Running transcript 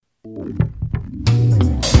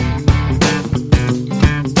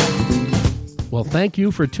Well, thank you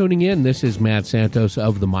for tuning in. This is Matt Santos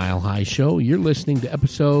of The Mile High Show. You're listening to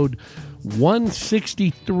episode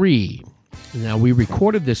 163. Now, we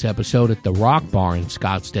recorded this episode at the Rock Bar in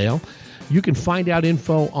Scottsdale. You can find out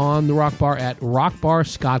info on the Rock Bar at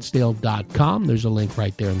rockbarscottsdale.com. There's a link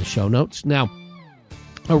right there in the show notes. Now,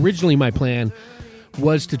 originally my plan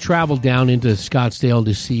was to travel down into Scottsdale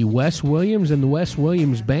to see Wes Williams and the Wes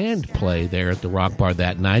Williams Band play there at the Rock Bar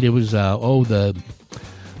that night. It was,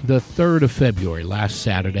 the 3rd of February, last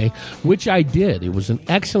Saturday, which I did. It was an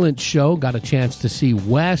excellent show. Got a chance to see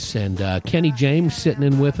Wes and Kenny James sitting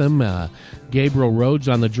in with him, Gabriel Rhodes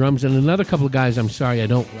on the drums, and another couple of guys. I'm sorry, I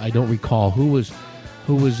don't recall who was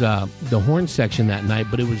the horn section that night,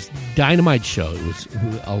 but it was dynamite show. It was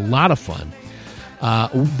a lot of fun.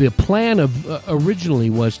 The plan originally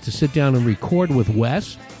was to sit down and record with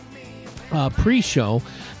Wes pre-show.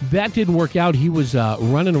 That didn't work out. He was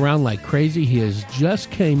running around like crazy. He has just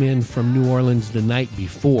came in from New Orleans the night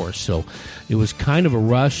before, so it was kind of a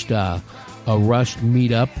rushed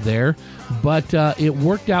meetup there. But it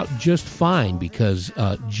worked out just fine because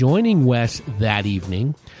joining Wes that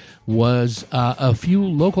evening was a few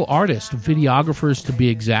local artists, videographers to be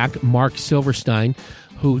exact. Mark Silverstein,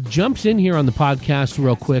 who jumps in here on the podcast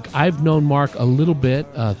real quick. I've known Mark a little bit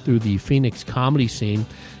through the Phoenix comedy scene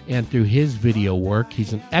and through his video work.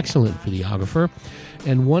 He's an excellent videographer.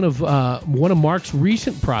 And one of Mark's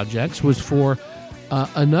recent projects was for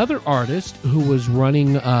another artist who was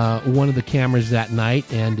running one of the cameras that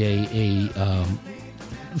night, and a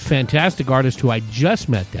fantastic artist who I just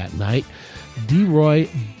met that night, DeRoy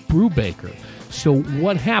Brubaker. So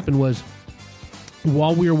what happened was,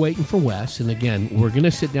 while we were waiting for Wes, and again, we're going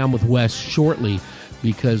to sit down with Wes shortly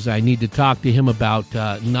because I need to talk to him about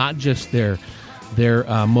not just their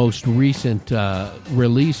most recent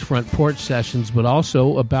release, Front Porch Sessions, but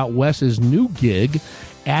also about Wes's new gig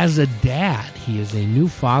as a dad. He is a new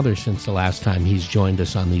father since the last time he's joined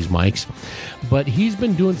us on these mics. But he's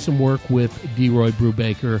been doing some work with DeRoy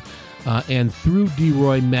Brubaker, and through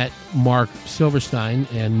DeRoy met Mark Silverstein,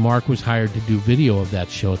 and Mark was hired to do video of that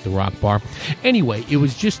show at the Rock Bar. Anyway, it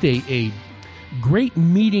was just a great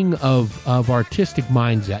meeting of artistic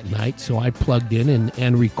minds that night, so I plugged in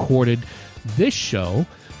and recorded this show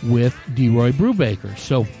with DeRoy Brubaker.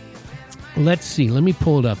 So let's see. Let me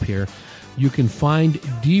pull it up here. You can find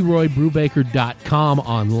DeRoyBrubaker.com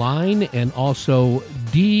online, and also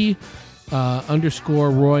 _Roy_Brubaker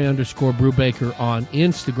on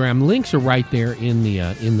Instagram. Links are right there in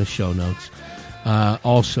the show notes.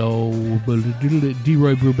 Also,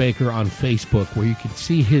 DeRoy Brubaker on Facebook, where you can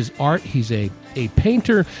see his art. He's a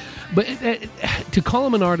painter, but to call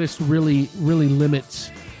him an artist really limits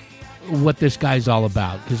what this guy's all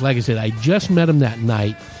about, because like I said, I just met him that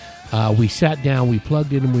night. We sat down, we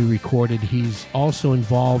plugged in, and we recorded. He's also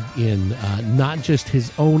involved in not just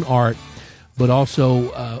his own art, but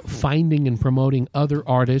also finding and promoting other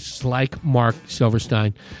artists like Mark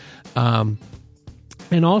Silverstein,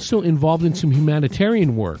 and also involved in some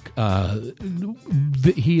humanitarian work.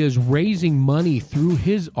 He is raising money through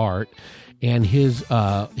his art and his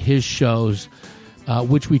shows,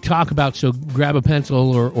 which we talk about, so grab a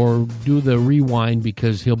pencil or do the rewind,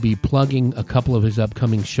 because he'll be plugging a couple of his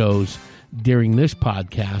upcoming shows during this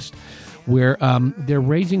podcast, where they're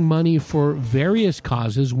raising money for various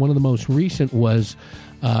causes. One of the most recent was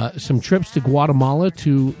some trips to Guatemala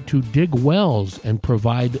to dig wells and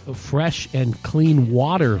provide fresh and clean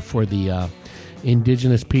water for the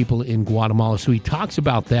indigenous people in Guatemala. So he talks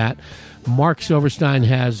about that. Mark Silverstein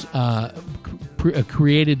has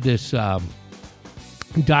created this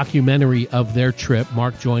documentary of their trip.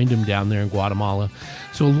 Mark joined him down there in Guatemala.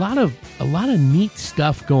 So a lot of neat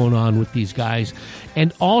stuff going on with these guys.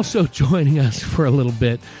 And also joining us for a little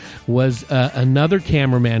bit was another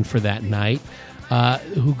cameraman for that night,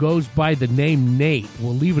 who goes by the name Nate.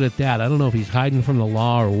 We'll leave it at that. I don't know if he's hiding from the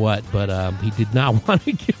law or what, but he did not want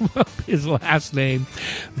to give up his last name.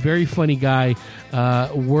 Very funny guy.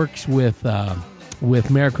 Works with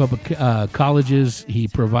Maricopa colleges. He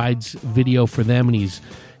provides video for them, and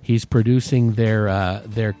he's producing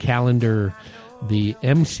their calendar, the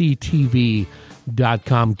mctv.com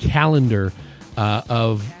calendar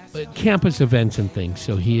of campus events and things.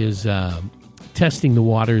 So he is testing the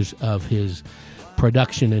waters of his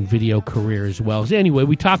production and video career as well. So anyway,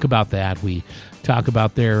 we talk about that. We talk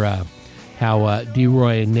about their how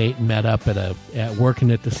DeRoy and Nate met up at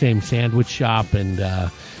working at the same sandwich shop, and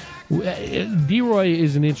DeRoy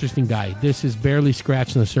is an interesting guy. This is barely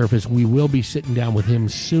scratching the surface. We will be sitting down with him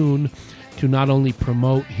soon to not only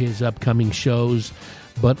promote his upcoming shows,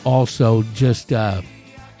 but also just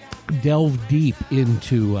delve deep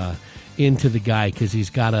into into the guy because he's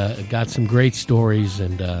got some great stories,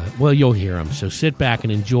 and well, you'll hear him. So sit back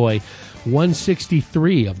and enjoy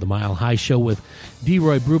 163 of the Mile High Show with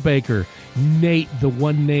D-Roy Brubaker, Nate, the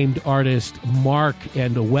one-named artist, Mark,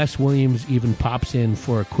 and Wes Williams even pops in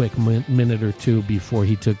for a quick minute or two before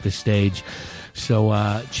he took the stage.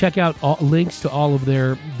 So check out links to all of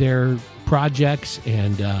their projects,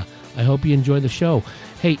 and I hope you enjoy the show.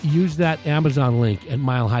 Hey, use that Amazon link at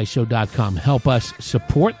milehighshow.com. Help us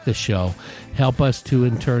support the show. Help us to,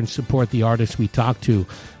 in turn, support the artists we talk to,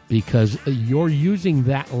 because you're using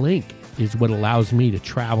that link is what allows me to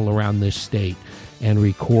travel around this state and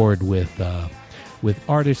record with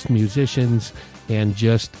artists, musicians, and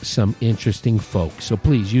just some interesting folks. So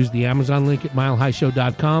please use the Amazon link at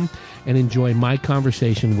milehighshow.com and enjoy my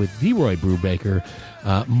conversation with D-Roy Brubaker,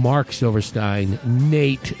 Mark Silverstein,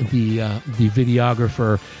 Nate, the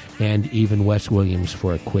videographer, and even Wes Williams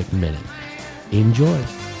for a quick minute. Enjoy.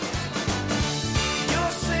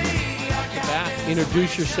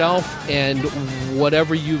 Introduce yourself and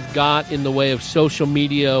whatever you've got in the way of social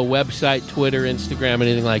media, website, Twitter, Instagram,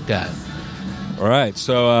 anything like that. All right,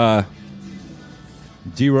 so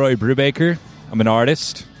D-Roy Brubaker. I'm an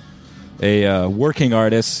artist, a working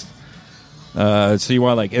artist. So you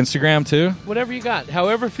want like Instagram too? Whatever you got.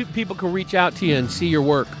 However people can reach out to you and see your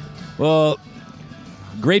work. Well,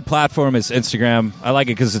 great platform is Instagram. I like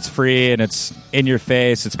it because it's free and it's in your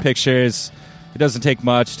face. It's pictures. It doesn't take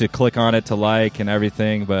much to click on it to like and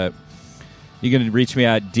everything, but you can reach me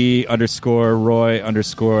at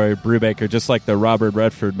D_Roy_Brubaker, just like the Robert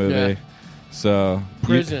Redford movie. Yeah. So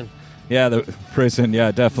Prison. The prison.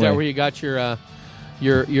 Yeah, definitely. Is that where you got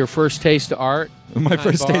your first taste of art? My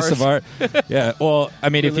first taste of art. Yeah. Well, I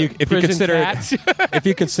mean, if you consider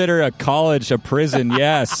a college a prison,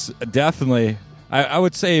 yes, definitely. I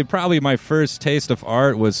would say probably my first taste of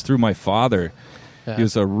art was through my father. Yeah. He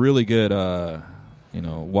was a really good,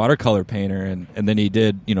 watercolor painter, and then he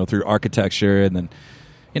did, through architecture, and then,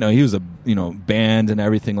 he was a, band and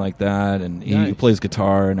everything like that, and he plays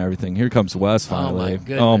guitar and everything. Here comes Wes finally.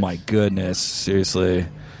 Oh my goodness, seriously.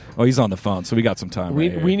 Oh, he's on the phone, so we got some time.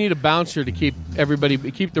 We need a bouncer to keep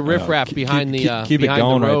the riffraff behind the keep it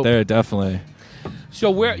going right there, definitely. So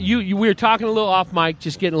where we were talking a little off mic,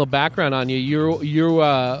 just getting a little background on you.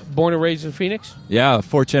 You're born and raised in Phoenix? Yeah,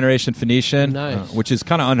 fourth generation Phoenician, nice. Which is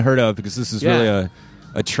kind of unheard of because this is really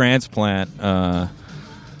a transplant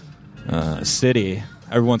city.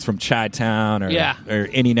 Everyone's from Chi-Town or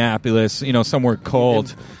Indianapolis, somewhere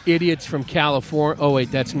cold. Idiots from California. Oh wait,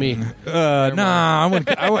 that's me. Nah,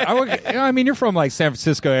 I mean, you're from like San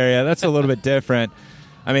Francisco area. That's a little bit different.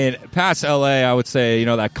 I mean, past L.A., I would say,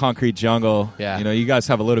 that concrete jungle. Yeah. You guys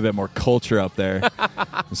have a little bit more culture up there.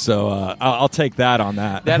 So I'll take that on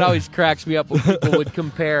that. That always cracks me up when people would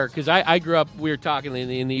compare. Because I grew up, we were talking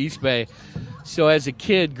in the East Bay. So as a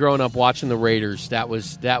kid growing up watching the Raiders, that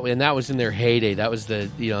was in their heyday. That was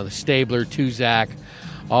the Stabler, Tuzak,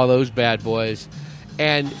 all those bad boys.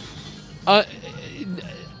 And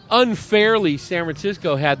unfairly, San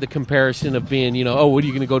Francisco had the comparison of being, what are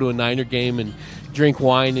you going to go to a Niner game and drink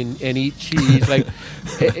wine and eat cheese? Like,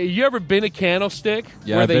 you ever been to Candlestick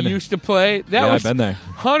where they used to play? I've been there.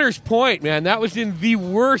 Hunters Point, man. That was in the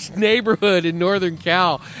worst neighborhood in Northern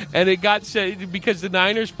Cal, and it got said because the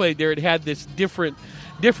Niners played there. It had this different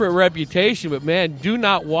reputation, but man, do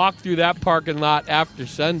not walk through that parking lot after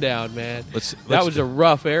sundown, man. That was a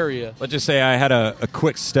rough area. Let's just say I had a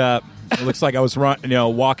quick step. It looks like I was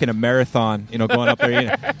walking a marathon, going up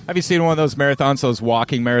there. Have you seen one of those marathons, those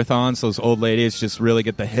walking marathons? Those old ladies just really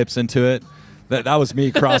get the hips into it. That was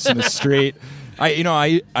me crossing the street.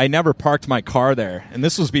 I never parked my car there, and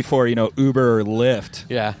this was before Uber or Lyft.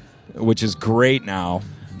 Yeah, which is great now.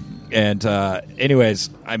 And anyways,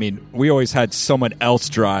 I mean, we always had someone else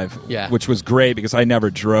drive, which was great because I never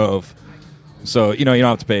drove. So you don't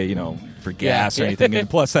have to pay for gas or anything. And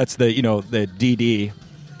plus, that's the the DD.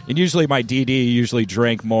 And usually my DD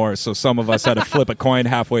drank more, so some of us had to flip a coin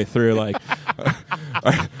halfway through. Like,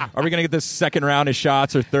 are we going to get this second round of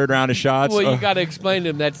shots or third round of shots? Well, you got to explain to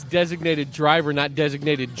them that's designated driver, not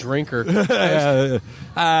designated drinker. I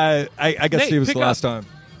guess Nate, he was the last time.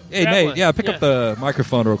 Hey, Nate, pick up the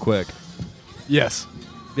microphone real quick. Yes.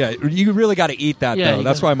 Yeah, you really got to eat that, though.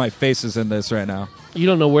 That's why my face is in this right now. You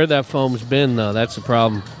don't know where that foam's been, though. That's the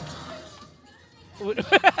problem. Let's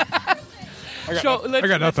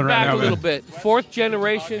back a little bit. Fourth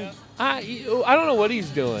generation. I don't know what he's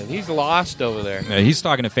doing. He's lost over there. Yeah, he's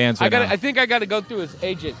talking to fans right now. I think I got to go through his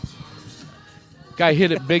agent. Guy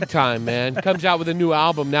hit it big time, man. Comes out with a new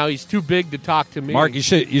album. Now he's too big to talk to me. Mark, you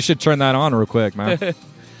should turn that on real quick, man.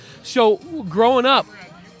 So growing up,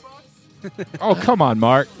 Oh, come on,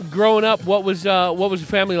 Mark. Growing up, what was the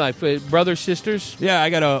family life? Brothers, sisters? Yeah, I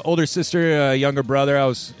got an older sister, a younger brother. I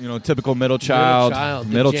was, typical middle child.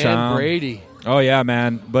 Middle child. Brady. Oh, yeah,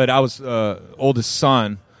 man. But I was oldest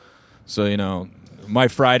son. So, my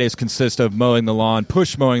Fridays consist of mowing the lawn,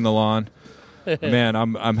 push mowing the lawn. Man,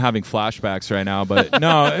 I'm having flashbacks right now. But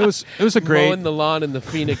no, it was a great... Mowing the lawn in the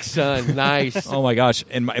Phoenix sun. Nice. Oh, my gosh.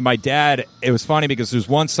 And my dad, it was funny because there was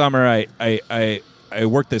one summer I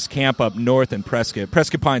worked this camp up north in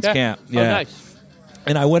Prescott Pines Camp. Yeah. Oh, nice.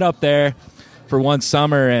 And I went up there for one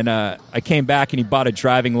summer, and I came back, and he bought a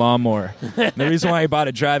driving lawnmower. And the reason why he bought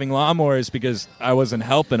a driving lawnmower is because I wasn't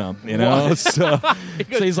helping him, So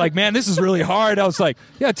he's like, man, this is really hard. I was like,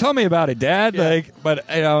 yeah, tell me about it, Dad. Yeah. But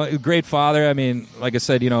great father. I mean, like I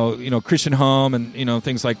said, Christian home and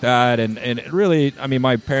things like that. And it really, I mean,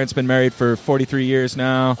 my parents been married for 43 years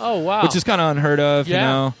now. Oh, wow. Which is kind of unheard of,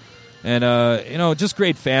 And, just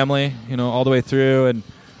great family, all the way through, and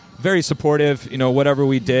very supportive, whatever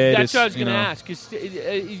we did. That's what I was going to ask.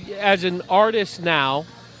 As an artist now,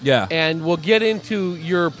 yeah, and we'll get into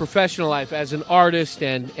your professional life as an artist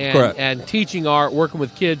and teaching art, working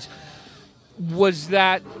with kids, was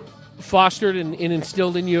that fostered and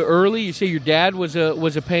instilled in you early? You say your dad was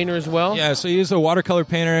a painter as well? Yeah, so he was a watercolor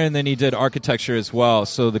painter, and then he did architecture as well.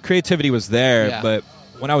 So the creativity was there, but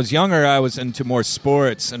when I was younger, I was into more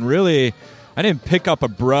sports, and really, I didn't pick up a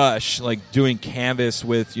brush like doing canvas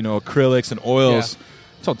with acrylics and oils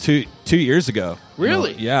until two years ago.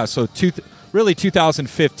 Really? Yeah. So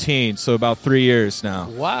 2015. So about 3 years now.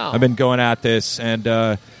 Wow. I've been going at this, and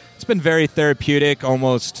it's been very therapeutic.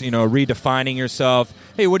 Almost redefining yourself.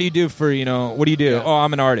 Hey, what do you do for What do you do? Yeah. Oh,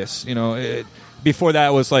 I'm an artist. Before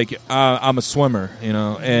that was like I'm a swimmer,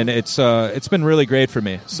 and it's been really great for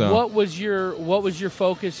me. So what was your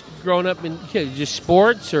focus growing up in just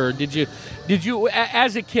sports, or did you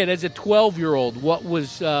as a kid, as a 12-year-old, what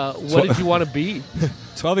did you want to be?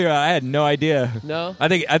 12-year-old, I had no idea. No, I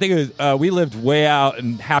think it was, we lived way out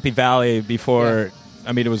in Happy Valley before. Yeah.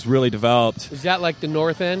 I mean, it was really developed. Is that like the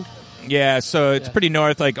north end? Yeah, so it's pretty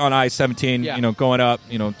north, like on I-17, going up,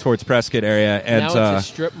 towards Prescott area. And now it's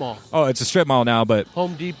a strip mall. Oh, it's a strip mall now, but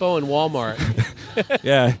Home Depot and Walmart.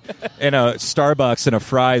 Yeah, and a Starbucks and a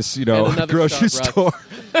Fry's, grocery store.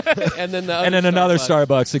 And then another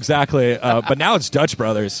Starbucks, exactly. But now it's Dutch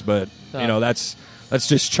Brothers, but that's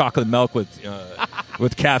just chocolate milk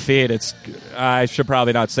with caffeine. I should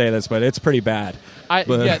probably not say this, but it's pretty bad.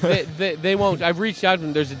 They won't. I've reached out to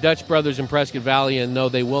them. There's a Dutch Brothers in Prescott Valley, and no,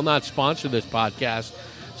 they will not sponsor this podcast.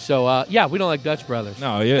 So, we don't like Dutch Brothers.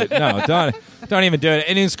 No, don't even do it.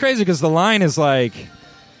 And it's crazy because the line is like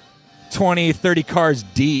 20, 30 cars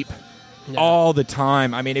deep all the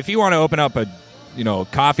time. I mean, if you want to open up a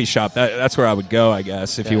coffee shop, that's where I would go, I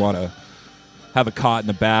guess, if you want to have a cot in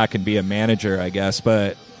the back and be a manager, I guess.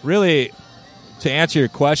 But really, to answer your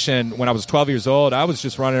question, when I was 12 years old, I was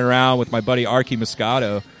just running around with my buddy Archie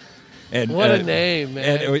Moscato. And what a name, man!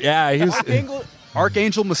 And, he was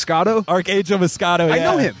Archangel Moscato. Archangel Moscato. I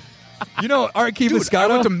know him. You know Archie Moscato? I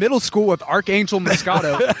went to middle school with Archangel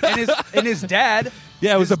Moscato, and his dad.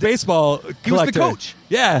 Yeah, it was a baseball collector. He was the coach.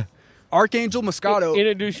 Yeah, Archangel Moscato.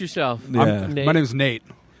 Introduce yourself. Yeah. My name's Nate.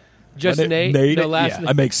 Just Nate? No last name?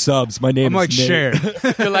 I make subs. My name is Nate. Cher.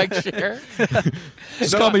 You're like Cher?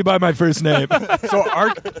 Just call me by my first name. So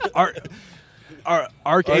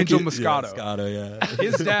Archangel Moscato. Yeah, Moscato,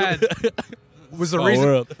 His dad was the reason.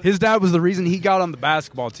 World. His dad was the reason he got on the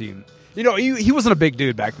basketball team. He wasn't a big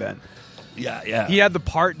dude back then. Yeah. He had the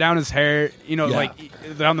part down his hair, like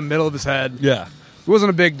down the middle of his head. Yeah. He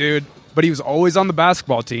wasn't a big dude, but he was always on the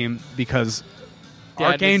basketball team because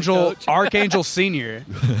Archangel Senior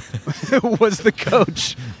was the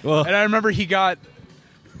coach. Well, and I remember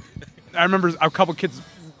a couple kids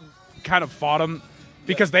kind of fought him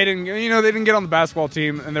because they didn't get on the basketball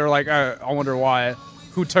team, and they were like, I wonder why.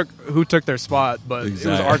 Who took their spot? But It was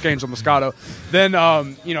Archangel Moscato. Then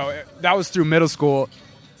that was through middle school.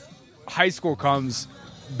 High school comes,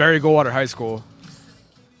 Barry Goldwater High School,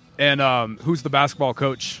 and who's the basketball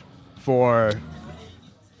coach for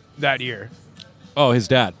that year? Oh, his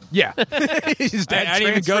dad. Yeah, his dad. I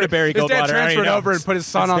didn't even go to Barry Goldwater. His dad transferred over and put his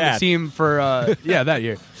son on the team for that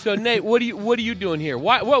year. So Nate, what are you doing here?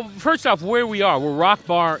 Well, first off, where we are, we're Rock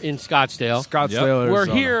Bar in Scottsdale. Yep. We're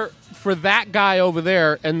here for that guy over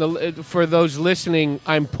there, and for those listening,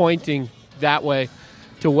 I'm pointing that way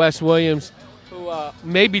to Wes Williams, who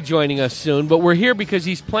may be joining us soon. But we're here because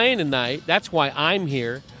he's playing tonight. That's why I'm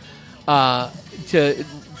here to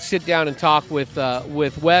sit down and talk with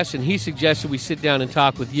Wes, and he suggested we sit down and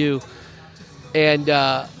talk with you. And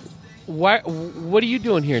what are you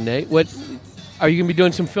doing here, Nate? Are you going to be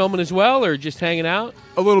doing some filming as well, or just hanging out?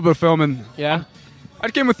 A little bit of filming. Yeah. I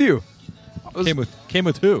came with you. Came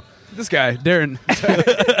with who? This guy, Darren.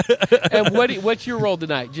 And what's your role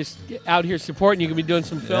tonight? Just out here supporting? You going to be doing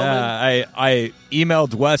some filming? Yeah, I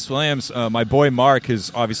emailed Wes Williams, my boy Mark,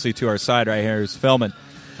 who's obviously to our side right here, who's filming.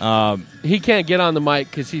 He can't get on the mic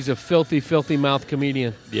because he's a filthy, filthy mouth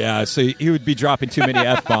comedian. Yeah, so he would be dropping too many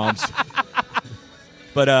F-bombs.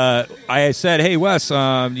 But I said, hey, Wes,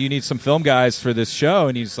 you need some film guys for this show.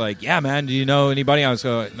 And he's like, yeah, man, do you know anybody? I was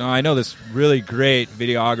going, no, I know this really great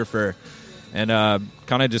videographer. And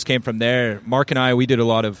kind of just came from there. Mark and I, we did a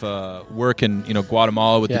lot of work in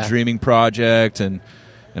Guatemala with the Dreaming Project. And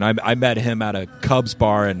I met him at a Cubs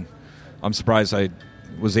bar, and I'm surprised I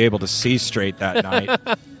was able to see straight that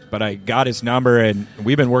night. But I got his number, and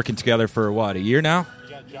we've been working together for, what, a year now?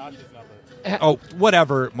 Josh's number. Oh,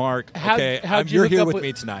 whatever, Mark. Okay, you're here with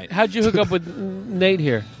me tonight. How'd you hook up with Nate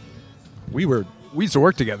here? We used to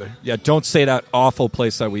work together. Yeah, don't say that awful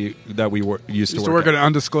place that we used to work at an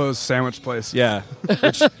undisclosed sandwich place. Yeah,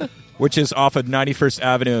 which is off of 91st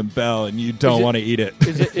Avenue in Bell, and you don't want to eat it.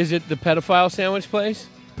 Is it the pedophile sandwich place?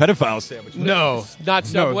 Pedophile sandwich? No, it's not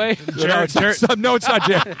Subway. No, it's not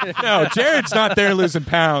Jared. No, Jared's not there losing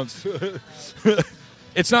pounds.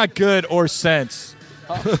 It's not good or sense.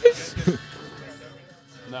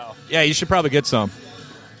 No. Yeah, you should probably get some.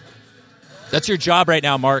 That's your job right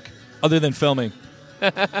now, Mark, other than filming.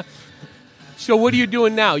 So what are you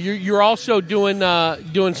doing now? You're also doing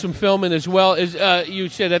some filming as well. Is you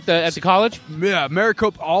said at the college? Yeah,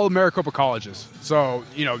 Maricopa, all of Maricopa colleges. So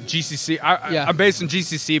GCC. I'm based in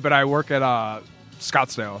GCC, but I work at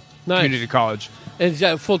Scottsdale Community College. Is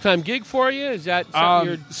that a full-time gig for you? Is that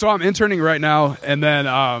something so I'm interning right now, and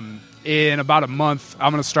then in about a month,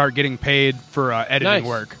 I'm going to start getting paid for editing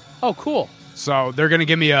work. Oh, cool. So they're going to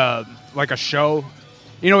give me a show.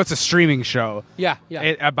 It's a streaming show. Yeah.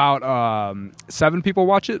 About 7 people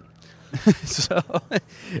watch it. So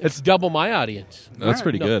it's double my audience. That's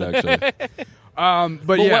pretty good, actually.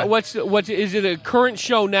 But yeah, what's is it a current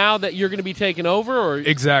show now that you're going to be taking over, or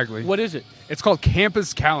exactly? What is it? It's called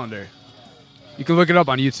Campus Calendar. You can look it up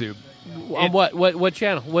on YouTube. On what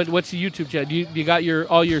channel? What's the YouTube channel? Do you got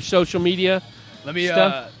all your social media? Let me.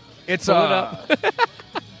 Stuff? It's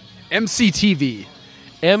MCTV.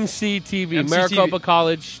 MCTV, Maricopa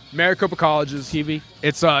College. Maricopa College's TV.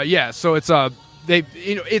 It's So it's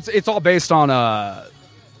it's all based on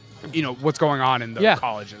what's going on in the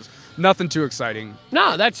colleges. Nothing too exciting.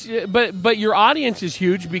 No, that's but your audience is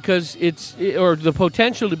huge because or the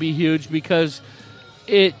potential to be huge because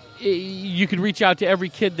you could reach out to every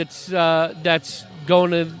kid that's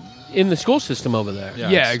going in the school system over there.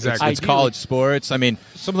 Yeah, exactly. It's college sports. I mean,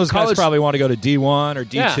 some of those guys probably want to go to D1 or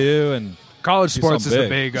D2 and college sports is the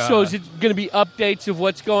big. So is it going to be updates of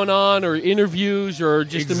what's going on, or interviews, or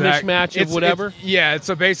just a mismatch of whatever? It's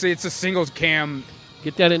basically it's a single cam.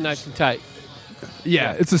 Get that in nice and tight.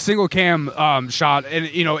 Yeah, it's a single cam shot, and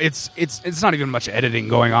it's not even much editing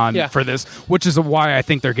going on for this, which is why I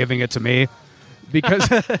think they're giving it to me, because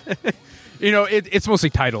it's mostly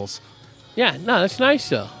titles. Yeah, no, that's nice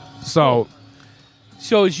though. So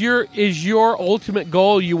is your ultimate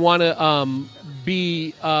goal you want to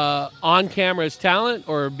be on camera as talent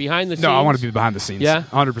or behind the scenes? No, I want to be behind the scenes. Yeah,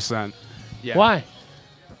 100%. Yeah. Why?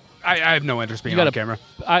 I have no interest being on camera.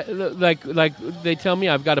 Like they tell me,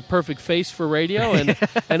 I've got a perfect face for radio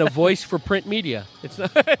and a voice for print media. It's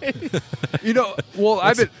not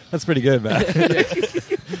that's pretty good, man.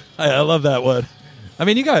 I love that one. I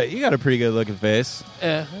mean, you got a pretty good looking face.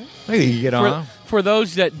 I think you get on. For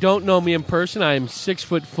those that don't know me in person, I am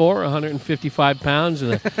 6'4", 155 pounds,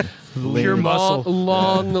 and a pure muscle,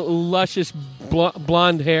 long, luscious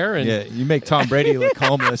blonde hair. And you make Tom Brady look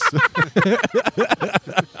homeless.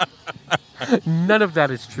 None of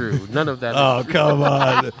that is true. None of that. Oh, come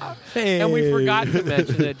on! Hey. And we forgot to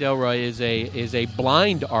mention that Delroy is a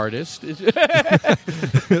blind artist.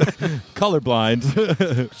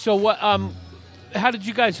 Colorblind. So what? How did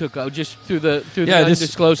you guys hook up? Just through the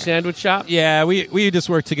undisclosed sandwich shop? Yeah, we just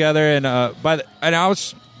worked together, and I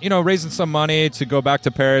was raising some money to go back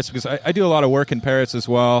to Paris because I do a lot of work in Paris as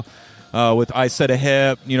well. With I Said a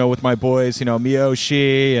Hip, with my boys,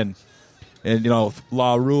 Miyoshi and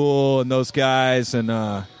La Rule and those guys, and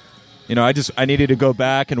I needed to go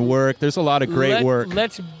back and work. There's a lot of great work.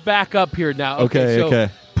 Let's back up here now. Okay.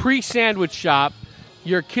 Pre-sandwich shop.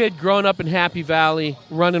 You're a kid growing up in Happy Valley,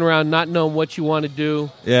 running around not knowing what you want to do.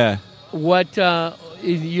 Yeah. What,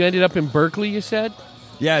 you ended up in Berkeley, you said?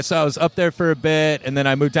 Yeah, so I was up there for a bit, and then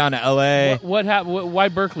I moved down to L.A. What happened? Why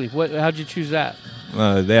Berkeley? How'd you choose that?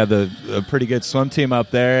 They had a pretty good swim team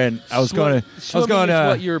up there, and I was going to.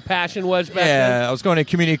 What your passion was back then? I was going to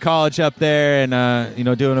community college up there, and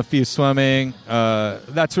doing a few swimming.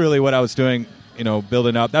 That's really what I was doing.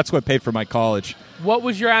 Building up. That's what paid for my college. What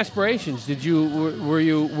was your aspirations? Did you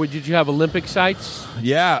have Olympic sights?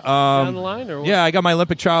 Yeah, down the line, or what? Yeah, I got my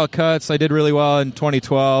Olympic trial cuts. I did really well in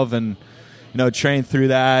 2012, and trained through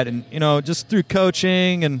that, and just through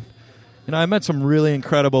coaching, and I met some really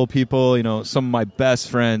incredible people. Some of my best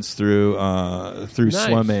friends through Nice.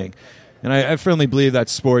 swimming, and I firmly believe that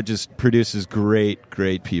sport just produces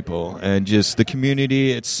great people, and just the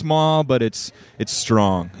community. It's small, but it's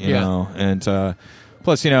strong. You know, and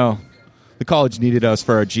plus the college needed us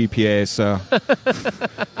for our GPA, so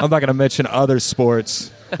I'm not going to mention other sports.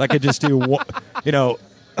 I could just do,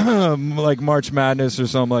 like March Madness or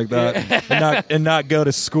something like that, and not go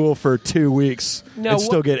to school for 2 weeks and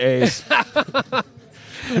still get A's.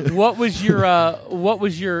 What was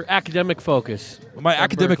your academic focus? My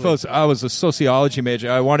academic focus, I was a sociology major.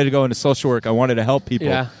 I wanted to go into social work. I wanted to help people.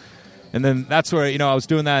 Yeah. And then that's where I was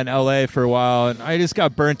doing that in LA for a while, and I just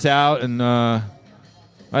got burnt out, and I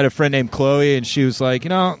had a friend named Chloe, and she was like,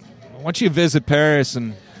 why don't you visit Paris?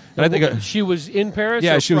 And I think she was in Paris.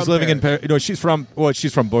 Yeah, she was living in Paris. She's from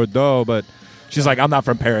Bordeaux, but she's like, I'm not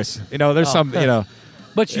from Paris. There's some.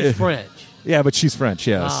 But she's French. Yeah, but she's French.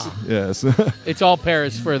 Yes, yes. It's all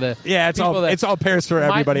Paris for the. Yeah, it's all Paris for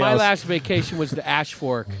everybody else. My last vacation was to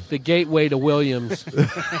Ashfork, the gateway to Williams,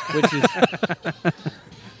 which is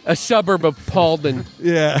a suburb of Paulden.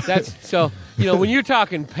 Yeah, that's so. When you're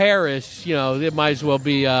talking Paris, it might as well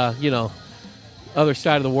be, other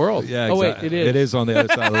side of the world. Yeah, exactly. Oh, wait, it is. It is on the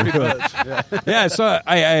other side of the world. Yeah, so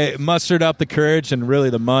I mustered up the courage and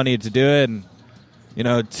really the money to do it. And,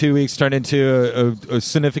 2 weeks turned into a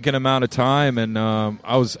significant amount of time. And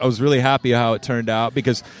I was really happy how it turned out,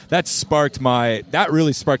 because that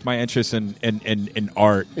really sparked my interest in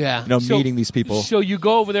art. Yeah. Meeting these people. So you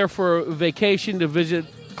go over there for a vacation to visit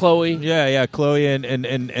Chloe? Yeah, Chloe, and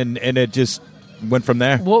it just went from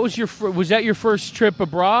there. What was was that your first trip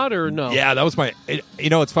abroad, or no? Yeah, that was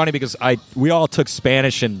it's funny because we all took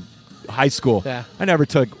Spanish in high school. Yeah. I never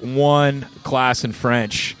took one class in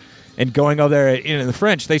French, and going over there, the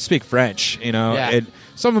French, they speak French, Yeah. and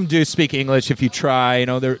some of them do speak English if you try.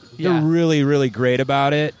 They're really, really great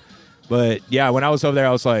about it. But yeah, when I was over there,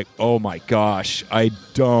 I was like, oh my gosh, it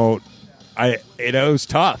was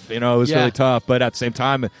tough. It was really tough. But at the same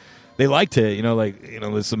time, they liked it.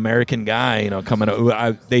 This American guy, coming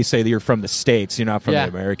up. They say that you're from the States. You're not from the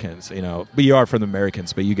Americans. But you are from the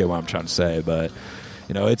Americans. But you get what I'm trying to say. But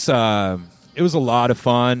it was a lot of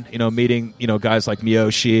fun. Meeting guys like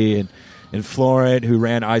Miyoshi and Florent, who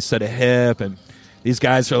ran I Said a Hip, and these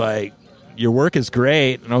guys are like, your work is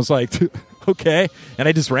great. And I was like, okay. And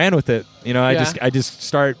I just ran with it. I just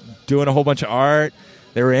start doing a whole bunch of art.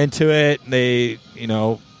 They were into it. They,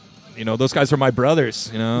 those guys are my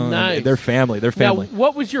brothers. Nice. They're family. They're family. Now,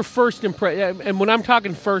 what was your first impression? And when I'm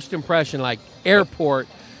talking first impression, like airport,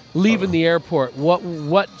 leaving the airport,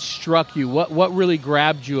 what struck you? What really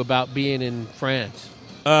grabbed you about being in France?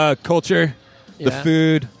 Culture, the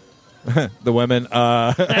food, the women.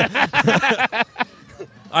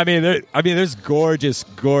 There's gorgeous.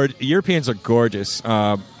 Europeans are gorgeous,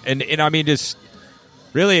 and I mean, just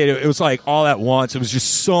really, it was like all at once. It was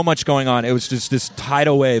just so much going on. It was just this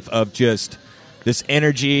tidal wave of just this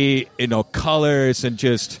energy, colors, and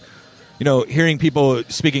just hearing people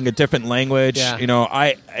speaking a different language. Yeah.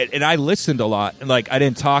 I listened a lot, and I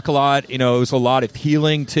didn't talk a lot. It was a lot of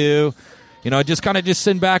healing too. Just kind of just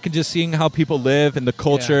sitting back and just seeing how people live and the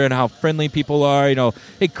culture and how friendly people are.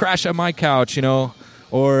 Hey, crash on my couch.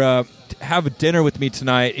 Or have a dinner with me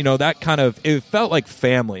tonight. That kind of, it felt like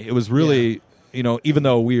family. It was really, even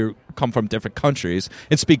though we come from different countries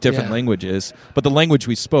and speak different languages, but the language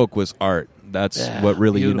we spoke was art. That's what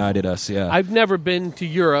really united us. Yeah, I've never been to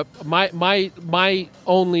Europe. My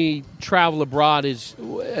only travel abroad is,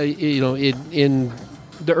 in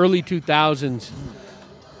the early 2000s.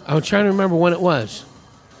 I'm trying to remember when it was.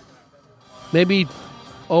 Maybe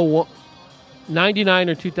 99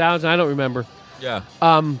 or 2000. I don't remember. Yeah.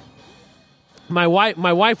 My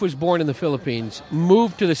wife was born in the Philippines,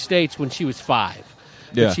 moved to the States when she was 5.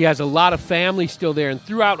 Yeah. But she has a lot of family still there, and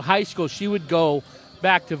throughout high school she would go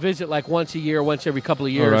back to visit like once a year, once every couple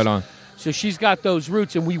of years. Oh, right on. So she's got those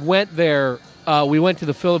roots, and we went there. We went to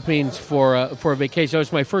the Philippines for a vacation. That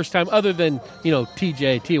was my first time, other than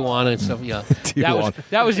TJ, Tijuana, and stuff. Yeah,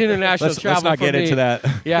 that was international travel. Let's not get into that.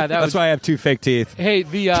 Yeah, that's why I have 2 fake teeth. Hey,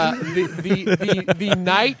 the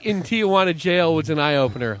night in Tijuana jail was an eye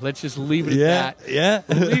opener. Let's just leave it at that. Yeah,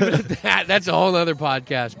 leave it at that. That's a whole other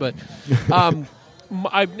podcast. But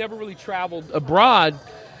I've never really traveled abroad,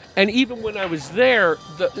 and even when I was there,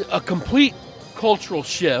 a complete cultural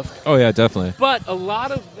shift. Oh yeah, definitely. But a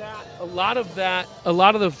lot of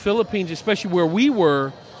the Philippines, especially where we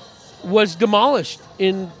were, was demolished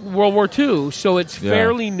in World War II. So it's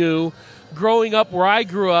fairly new. Growing up where I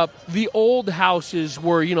grew up, the old houses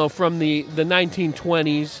were, from the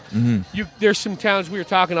 1920s. Mm-hmm. There's some towns we were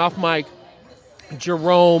talking off mic,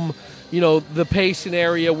 Jerome, the Payson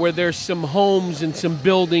area, where there's some homes and some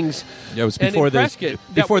buildings. Yeah, it was before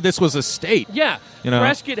this was a state. Yeah,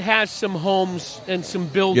 Prescott has some homes and some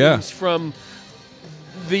buildings from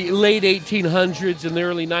the late 1800s and the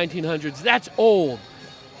early 1900s. That's old.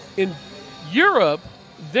 In Europe,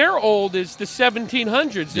 their old is the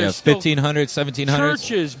 1700s. There's 1500s, 1700s.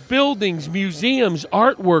 Churches, buildings, museums,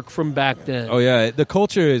 artwork from back then. Oh, yeah. The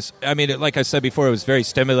culture is, like I said before, it was very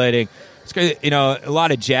stimulating. It's great, a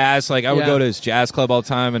lot of jazz. Like, I would go to this jazz club all the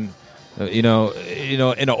time and, in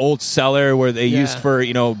an old cellar where they used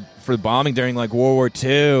for bombing during, like, World War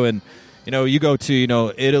II. And, you go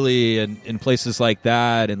to, Italy and places like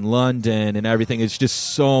that and London and everything. It's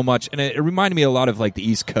just so much. And it reminded me a lot of, like, the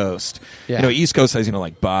East Coast. Yeah. East Coast has,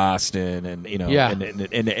 like, Boston and,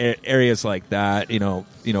 and areas like that,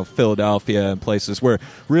 Philadelphia and places where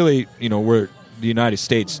really, where the United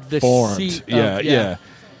States formed. Yeah.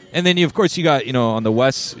 And then, of course, you got, on the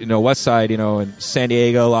west side, in San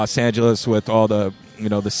Diego, Los Angeles with all the,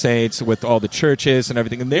 the saints, with all the churches and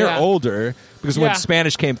everything. And they're older because when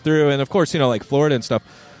Spanish came through, and, of course, like Florida and stuff.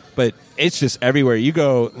 But it's just everywhere. You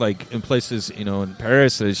go, like, in places, in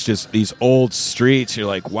Paris, it's just these old streets. You're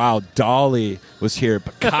like, wow, Dali was here.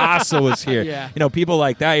 Picasso was here. People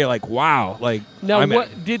like that, you're like, wow. Like, now,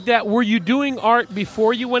 were you doing art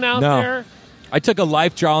before you went out there? I took a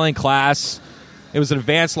life drawing class. It was an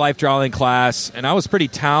advanced life drawing class, and I was pretty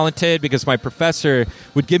talented because my professor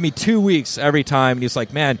would give me 2 weeks every time, and he's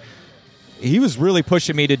like, man, he was really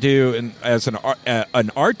pushing me to do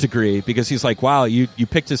an art degree because he's like, wow, you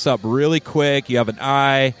picked this up really quick, you have an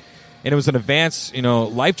eye, and it was an advanced,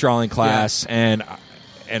 life drawing class, and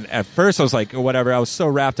at first I was like, whatever, I was so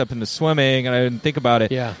wrapped up into swimming, and I didn't think about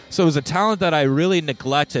it. Yeah. So it was a talent that I really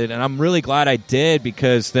neglected, and I'm really glad I did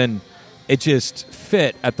because then it just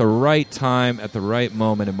fit at the right time, at the right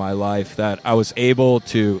moment in my life that I was able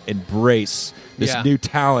to embrace this new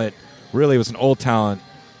talent. Really, it was an old talent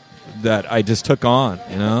that I just took on,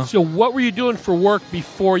 So what were you doing for work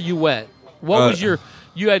before you went? What was your...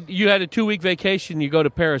 You had a 2-week vacation. You go to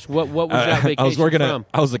Paris. What was that vacation I was working from?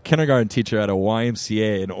 I was a kindergarten teacher at a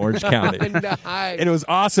YMCA in Orange County. Nice. And it was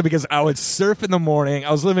awesome because I would surf in the morning.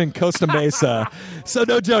 I was living in Costa Mesa. So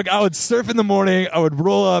no joke, I would surf in the morning. I would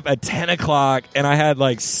roll up at 10 o'clock, and I had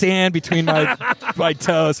like sand between my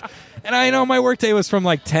toes. And my workday was from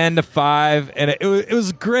like 10 to 5, and it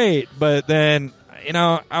was great. But then,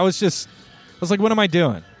 I was like, what am I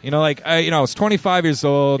doing? I was 25 years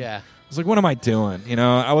old. Yeah. I was like, what am I doing?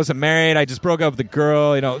 I wasn't married. I just broke up with the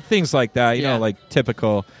girl, things like that, like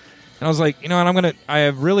typical. And I was like, I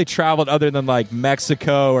have really traveled other than like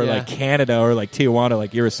Mexico or like Canada or like Tijuana,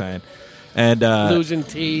 like you were saying. And losing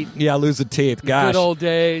teeth. Yeah, losing teeth. Gosh. Good old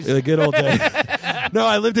days. The good old days. No,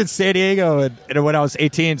 I lived in San Diego and when I was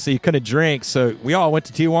 18, so you couldn't drink. So we all went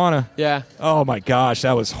to Tijuana. Yeah. Oh my gosh,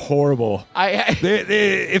 that was horrible.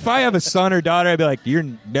 If I have a son or daughter, I'd be like,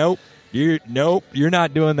 nope, you're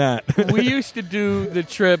not doing that. We used to do the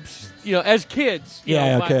trips, as kids.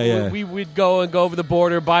 We would go over the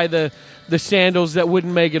border, buy the sandals that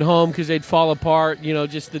wouldn't make it home because they'd fall apart.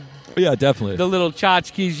 Just the definitely the little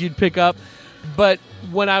tchotchkes you'd pick up. But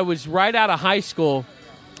when I was right out of high school,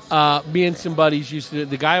 me and some buddies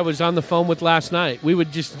the guy I was on the phone with last night, we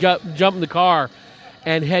would just jump in the car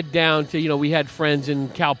and head down to, we had friends in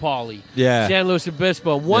Cal Poly, San Luis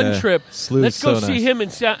Obispo. One trip, let's go see him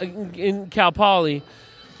in Cal Poly.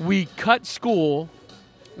 We cut school,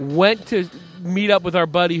 went to meet up with our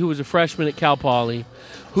buddy who was a freshman at Cal Poly,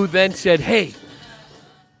 who then said, hey,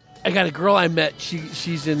 I got a girl I met.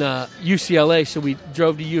 She's in UCLA, so we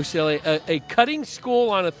drove to UCLA. A cutting school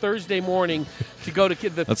on a Thursday morning to go to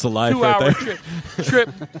the That's a life 2-hour right trip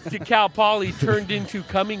to Cal Poly turned into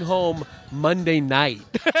coming home Monday night.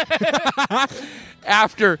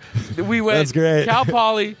 After we went That's great. Cal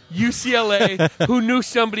Poly, UCLA, who knew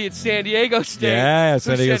somebody at San Diego State, San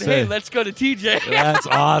who Diego said, hey, State. let's go to TJ. That's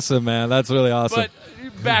awesome, man. That's really awesome. But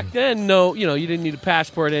back then, no, you didn't need a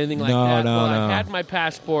passport or anything like that. No. I had my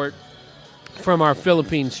passport from our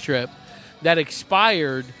Philippines trip that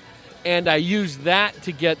expired, and I used that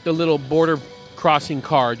to get the little border crossing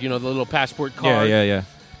card, the little passport card. Yeah.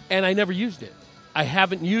 And I never used it. I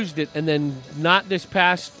haven't used it, and then not this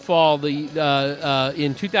past fall,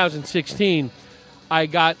 in 2016, I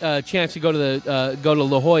got a chance to go to La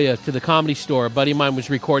Jolla to the Comedy Store. A buddy of mine was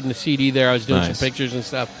recording the CD there. I was doing some pictures and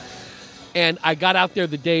stuff. And I got out there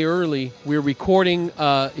the day early. We were recording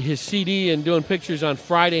his CD and doing pictures on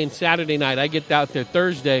Friday and Saturday night. I get out there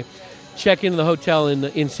Thursday, check into the hotel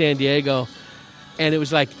in San Diego, and it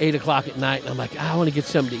was like 8 o'clock at night. And I'm like, I want to get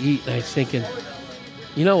something to eat. And I was thinking,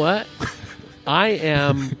 you know what? I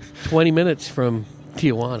am 20 minutes from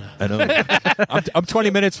Tijuana. I know. I'm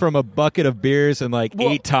 20 minutes from a bucket of beers and 8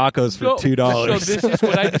 tacos for $2. So this is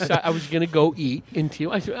what I decided. I was going to go eat in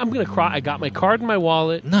Tijuana. I said, I'm going to cry. I got my card in my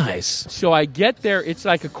wallet. Nice. So I get there. It's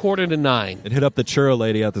like 8:45. And hit up the churro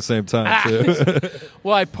lady at the same time, too.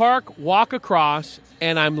 Well, I park, walk across,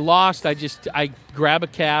 and I'm lost. I grab a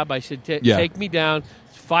cab. I said, take me down.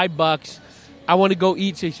 It's $5. I want to go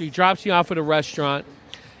eat. So he drops me off at a restaurant.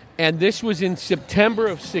 And this was in September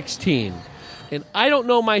of 2016. And I don't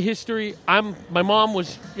know my history. My mom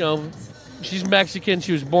was, she's Mexican.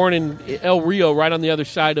 She was born in El Rio, right on the other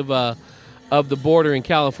side of the border in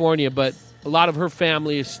California. But a lot of her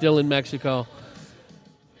family is still in Mexico.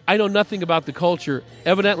 I know nothing about the culture.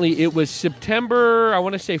 Evidently, it was September, I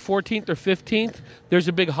want to say 14th or 15th. There's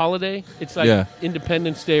a big holiday. It's like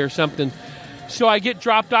Independence Day or something. So I get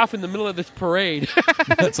dropped off in the middle of this parade.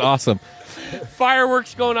 That's awesome.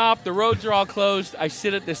 Fireworks going off. The roads are all closed. I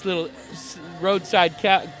sit at this little roadside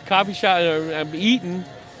coffee shop. I'm eating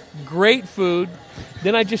great food.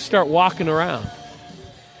 Then I just start walking around.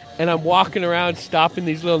 And I'm walking around, stopping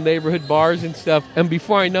these little neighborhood bars and stuff. And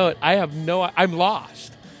before I know it, I'm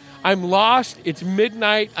lost. I'm lost. It's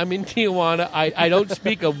midnight. I'm in Tijuana. I don't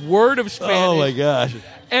speak a word of Spanish. Oh, my gosh.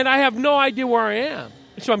 And I have no idea where I am.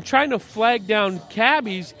 So I'm trying to flag down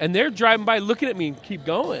cabbies, and they're driving by looking at me and keep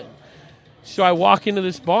going. So I walk into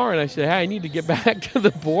this bar, and I say, hey, I need to get back to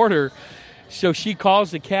the border. So she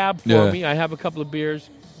calls the cab for me. I have a couple of beers.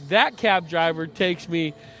 That cab driver takes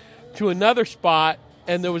me to another spot,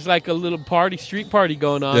 and there was like a little street party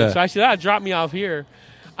going on. So I said, drop me off here.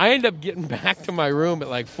 I end up getting back to my room at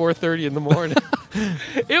like 4:30 in the morning.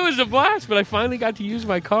 It was a blast, but I finally got to use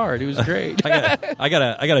my card. It was great. I got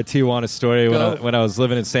a Tijuana story when I was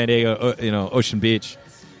living in San Diego, Ocean Beach.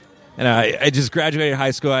 And I just graduated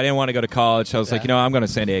high school. I didn't want to go to college. I was like, I'm going to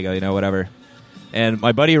San Diego, whatever. And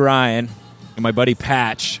my buddy Ryan and my buddy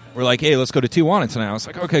Patch were like, hey, let's go to Tijuana tonight. I was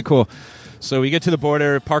like, okay, cool. So we get to the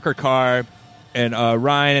border, park our car, and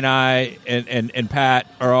Ryan and I and Pat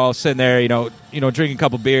are all sitting there, drinking a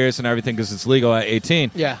couple beers and everything because it's legal at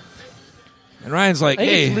 18. Yeah. And Ryan's like,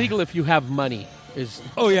 hey. It's legal if you have money.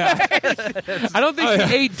 Oh, yeah. I don't think the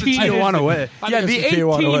 18 Tijuana way. Yeah, the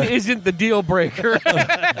 18 isn't the deal breaker.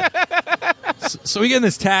 So we get in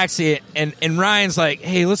this taxi, and Ryan's like,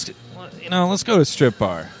 hey, let's go to a strip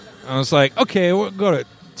bar. I was like, okay, we'll go to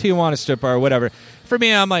Tijuana strip bar or whatever. For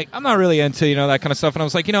me, I'm like, I'm not really into, that kind of stuff. And I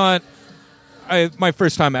was like, you know what? My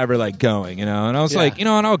first time ever, going, and I was like, you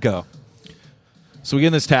know what? I'll go. So we get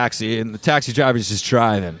in this taxi, and the taxi driver's just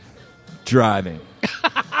driving.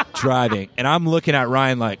 And I'm looking at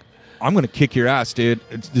Ryan like, I'm going to kick your ass, dude.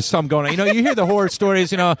 There's something going on. You hear the horror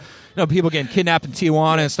stories, people getting kidnapped in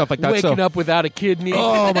Tijuana and stuff like that. Waking up without a kidney.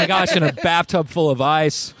 Oh, my gosh, in a bathtub full of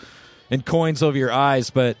ice and coins over your eyes.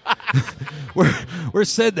 But we're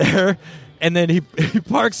sitting there, and then he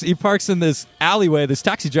parks in this alleyway, this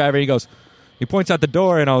taxi driver, and he points out the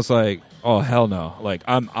door, and I was like, oh, hell no. Like,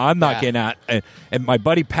 I'm not getting out. And my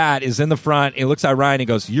buddy Pat is in the front. He looks at Ryan, and he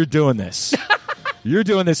goes, you're doing this. You're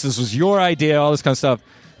doing this. This was your idea, all this kind of stuff.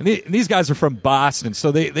 And these guys are from Boston,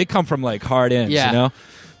 so they come from, hard ends,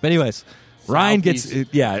 But anyways, Ryan gets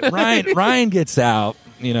out,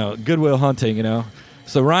 Goodwill Hunting,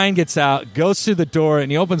 So Ryan gets out, goes through the door,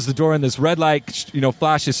 and he opens the door, and this red light,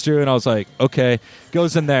 flashes through, and I was like, okay.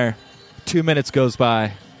 Goes in there. 2 minutes goes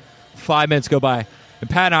by. 5 minutes go by. And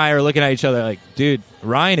Pat and I are looking at each other like, dude,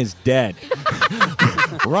 Ryan is dead.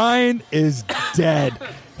 Ryan is dead.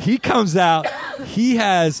 He comes out. He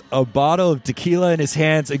has a bottle of tequila in his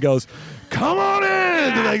hands and goes, come on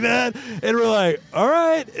in, like that. And we're like, all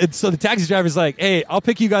right. And so the taxi driver's like, hey, I'll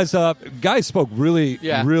pick you guys up. Guy spoke really,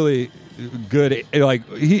 really good.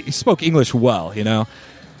 He spoke English well,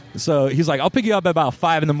 So he's like, I'll pick you up at about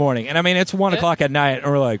 5 in the morning. And I mean, it's 1 o'clock at night.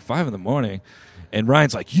 And we're like, 5 in the morning? And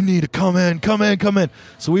Ryan's like, you need to come in.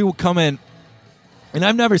 So we will come in. And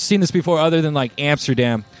I've never seen this before other than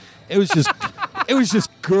Amsterdam. It was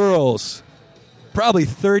just girls, probably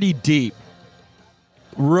 30 deep,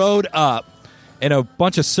 rode up, and a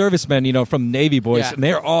bunch of servicemen, from Navy boys, and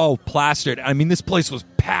they're all plastered. I mean, this place was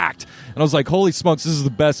packed. And I was like, holy smokes, this is the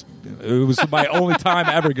best. It was my only time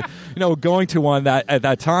ever, going to one at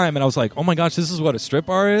that time. And I was like, oh my gosh, this is what a strip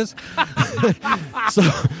bar is. So,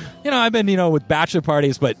 I've been, with bachelor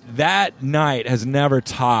parties, but that night has never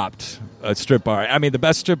topped a strip bar. I mean, the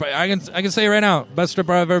best strip bar, I can say right now, best strip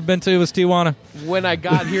bar I've ever been to was Tijuana. When I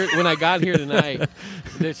got here tonight,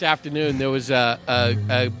 this afternoon, there was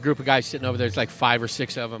a group of guys sitting over there. It's like 5 or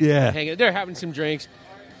 6 of them. Yeah. Hanging. They're having some drinks.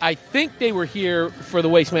 I think they were here for the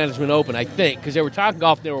Waste Management Open, because they were talking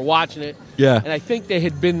golf, they were watching it. Yeah. And I think they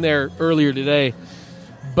had been there earlier today.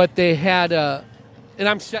 But they had, and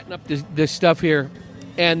I'm setting up this stuff here,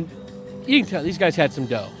 and you can tell these guys had some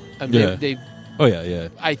dough. I mean, Oh, yeah.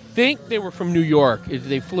 I think they were from New York.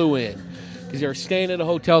 They flew in because they were staying at a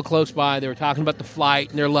hotel close by. They were talking about the flight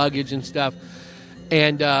and their luggage and stuff.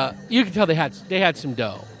 And you can tell they had some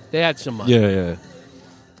dough. They had some money. Yeah.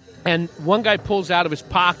 And one guy pulls out of his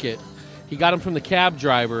pocket, he got them from the cab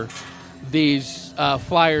driver, these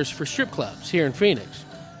flyers for strip clubs here in Phoenix.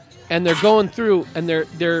 And they're going through, and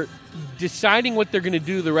they're deciding what they're going to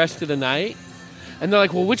do the rest of the night. And they're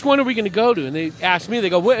like, well, which one are we going to go to? And they ask me,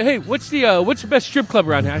 they go, hey, what's the best strip club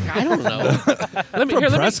around here? I don't know. Let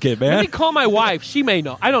me call my wife. She may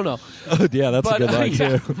know. I don't know. Oh, yeah, that's a good line,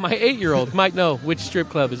 too. My 8-year-old might know which strip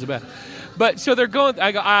club is the best. But so they're going.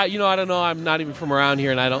 I go. I don't know. I'm not even from around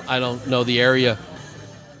here, and I don't know the area.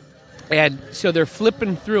 And so they're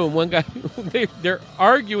flipping through, and one guy, they're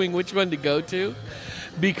arguing which one to go to,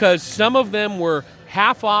 because some of them were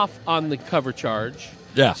half off on the cover charge.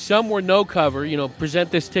 Yeah. Some were no cover.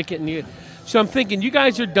 Present this ticket, so I'm thinking you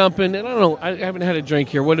guys are dumping. And I don't know. I haven't had a drink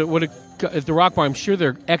here. At the Rock Bar? I'm sure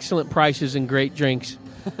they're excellent prices and great drinks,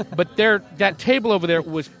 but that table over there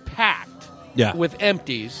was packed. Yeah. With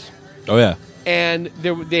empties. Oh, yeah. And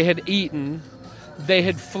they had eaten. They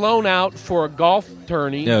had flown out for a golf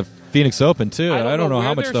tourney. Yeah, Phoenix Open, too. I don't know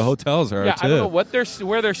how much they're the hotels are, too. I don't know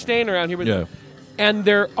where they're staying around here. But yeah. And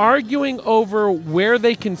they're arguing over where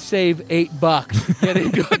they can save $8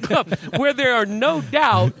 getting to a club, where there are no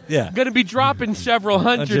doubt going to be dropping several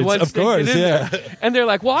hundred once they get in there. And they're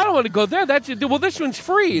like, well, I don't want to go there. This one's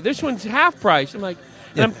free. This one's half price. I'm like,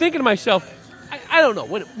 and I'm thinking to myself, I don't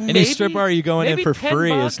know. Any strip bar you going in for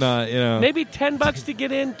free is not, Maybe $10 to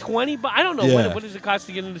get in, $20. I don't know. Yeah. What does it cost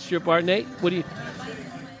to get into the strip bar, Nate? What do you?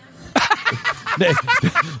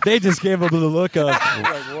 they just gave him the look of,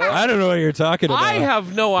 I don't know what you're talking about. I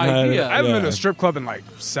have no idea. I haven't been to a strip club in like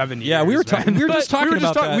 7 years. Yeah, we were just talking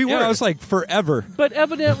about that. We were. I was like, forever. But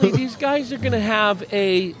evidently, these guys are going to have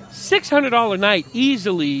a $600 night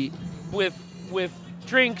easily with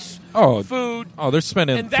drinks, food. Oh, they're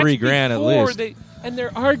spending $3,000 at least. And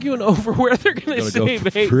they're arguing over where they're going to save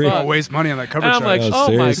 $8. Don't waste money on that cover and I'm charge. like,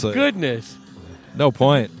 oh my goodness. No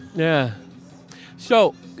point. Yeah.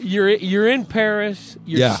 So you're in Paris.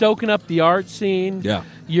 You're soaking up the art scene. Yeah.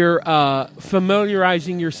 You're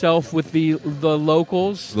familiarizing yourself with the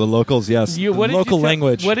locals. The locals, yes. Local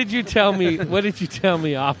language. What did you tell me? What did you tell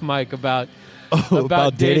me off mic about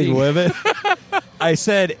dating women? I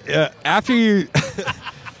said after you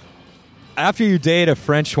date a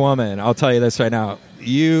French woman, I'll tell you this right now.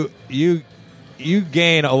 You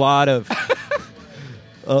gain a lot of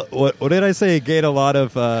what did I say? You gain a lot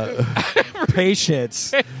of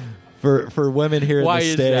patience for women here in the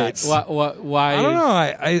States. That? Why? I don't know.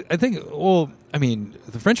 I think. Well, I mean,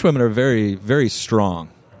 the French women are very, very strong.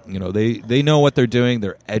 They know what they're doing.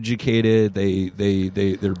 They're educated.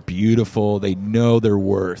 They're beautiful. They know their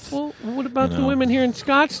worth. Well, what about the women here in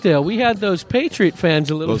Scottsdale? We had those Patriot fans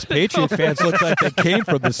a little. Those Patriot fans looked like they came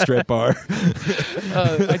from the strip bar.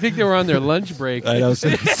 I think they were on their lunch break. I know.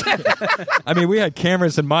 I mean, we had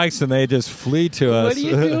cameras and mics, and they just flee to us. What are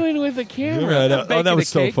you doing with the camera? That was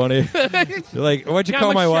so funny. You're like, why'd you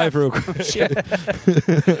call my wife real quick?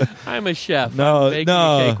 I'm a chef. No, I'm baking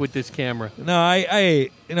a cake with this camera.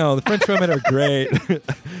 No, the French women are great,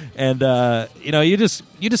 and you just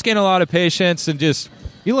gain a lot of patience, and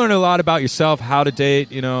you learn a lot about yourself, how to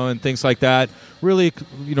date, and things like that. Really,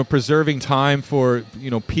 preserving time for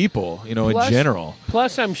people, in general.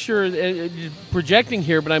 Plus, I'm sure projecting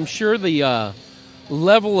here, but I'm sure the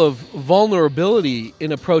level of vulnerability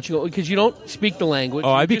in approaching, because you don't speak the language.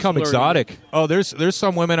 Oh, I become exotic. Oh, there's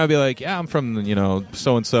some women I'll be like, yeah, I'm from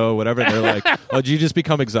so and so, whatever. And they're like, oh, did you just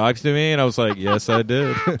become exotic to me? And I was like, yes, I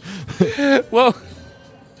did. Well,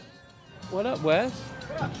 what up, Wes?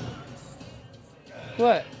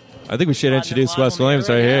 What? I think we should introduce Wes Williams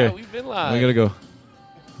right here. Yeah, we've been live. We're gonna go.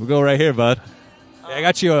 We'll go right here, bud. I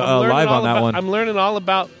got you live on that one. I'm learning all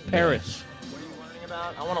about Paris. What are you learning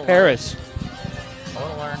about? I want to Paris. I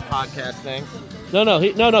want to learn podcast things.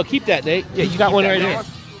 No, keep that, Nate. Yeah, you got one right here.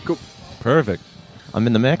 Cool. Perfect. I'm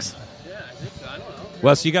in the mix.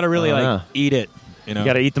 Well, so you got to really eat it. You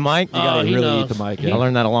got to eat the mic. You got to he really knows. eat the mic. I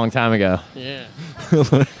learned that a long time ago. Yeah.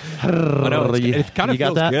 I know, it kind of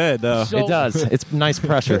feels good, though. So- It does. It's nice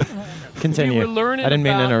pressure. Continue. We were learning I didn't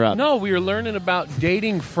mean to interrupt. No, we were learning about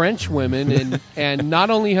dating French women, and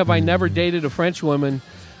not only have I never dated a French woman,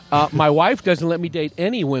 my wife doesn't let me date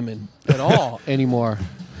any women at all anymore.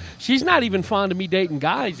 She's not even fond of me dating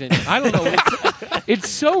guys, and I don't know. It's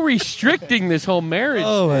so restricting, this whole marriage.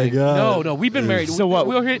 Oh, my thing. God. No, we've been married. So what-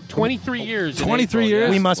 We'll hit 23 years. in 23 April, years? yeah.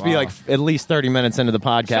 We must be like at least 30 minutes into the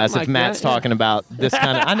podcast Something if like Matt's that, yeah. talking about this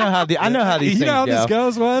kind of. I know how these You things know how go. this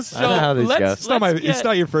goes, Wes? I know how these go. It's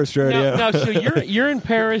not your first rodeo. Now, so you're in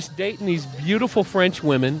Paris dating these beautiful French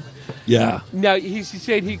women. Yeah. Now he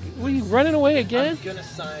said were you running away again? I'm gonna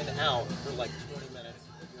sign out for like 20 minutes.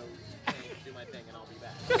 Go change, do my thing, and I'll be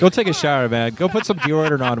back. Go take a shower, man. Go put some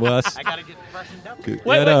deodorant on, Wes. I gotta get freshened up.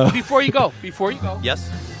 Wait, before you go. Yes.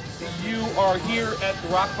 You are here at the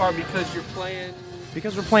Rock Bar because you're playing.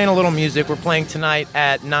 Because we're playing a little music. We're playing tonight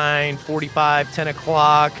at 9:45, 10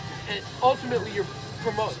 o'clock. And ultimately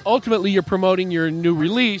you're promoting your new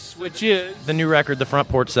release, which is The new record, The Front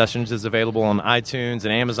Porch Sessions, is available on iTunes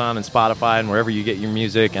and Amazon and Spotify and wherever you get your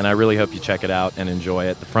music. And I really hope you check it out and enjoy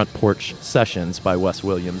it. The Front Porch Sessions by Wes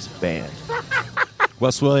Williams Band.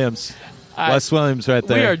 Wes Williams. Wes Williams right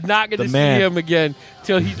there. we are not going to see him again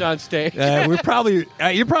till he's on stage. You're probably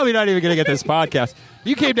not even going to get this podcast.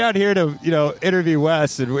 You came down here to interview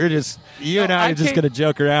Wes, and we're just and I are just going to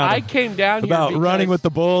joke around. I came down here about because running with the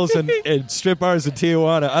Bulls and strip bars in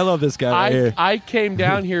Tijuana. I love this guy right here. I came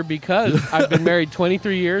down here because I've been married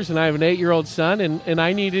 23 years and I have an 8-year-old son, and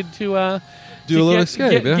I needed to do a little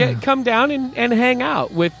escape. come down and hang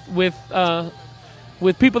out with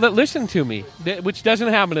people that listen to me, which doesn't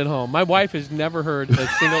happen at home. My wife has never heard a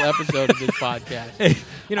single episode of this podcast. Hey,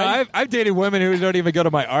 I've dated women who don't even go to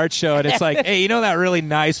my art show, and it's like, hey, you know that really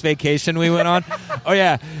nice vacation we went on? Oh,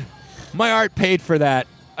 yeah. My art paid for that.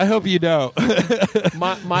 I hope you know.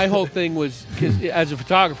 my whole thing was, 'cause as a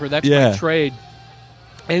photographer, that's Yeah. my trade.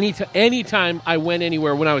 Anytime I went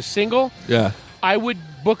anywhere when I was single, Yeah. I would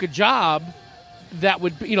book a job that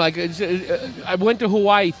would, I went to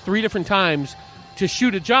Hawaii 3 different times to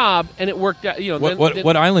shoot a job, and it worked out.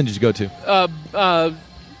 What island did you go to?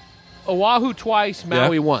 Oahu twice,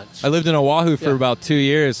 Maui once. I lived in Oahu for about 2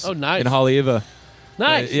 years. Oh, nice. In Haleiwa.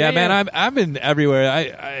 Nice. Yeah, man. I've been everywhere.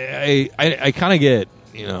 I kind of get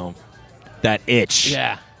that itch.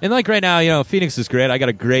 Yeah. And like right now, Phoenix is great. I got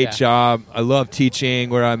a great job. I love teaching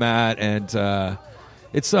where I'm at, and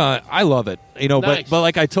it's I love it. Nice. But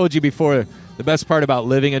like I told you before, the best part about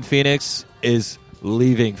living in Phoenix is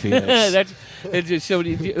leaving Phoenix. It's just so.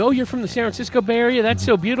 Oh, you're from the San Francisco Bay Area. That's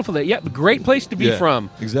so beautiful. Great place to be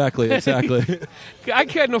from. Exactly. I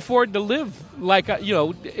couldn't afford to live like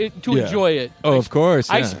to enjoy it. Oh, of course.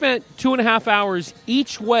 I yeah. spent 2.5 hours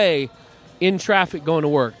each way in traffic going to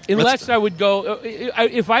work. Unless I would go.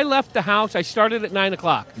 If I left the house, I started at 9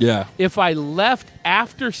 o'clock. Yeah. If I left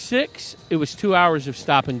after 6, it was 2 hours of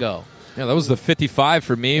stop and go. Yeah, that was the 55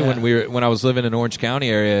 for me when I was living in Orange County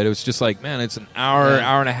area. It was just like, man, it's an hour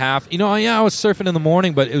and a half. I was surfing in the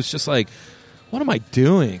morning, but it was just like, what am I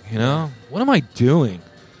doing? What am I doing?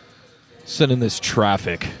 Sitting in this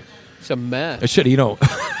traffic. It's a mess. I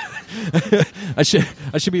should,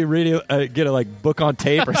 I should be reading, get a book on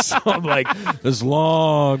tape or something like this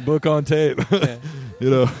long book on tape. Get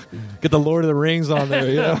the Lord of the Rings on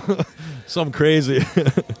there. Something crazy.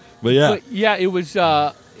 But yeah, it was.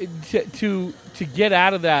 To get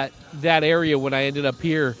out of that area when I ended up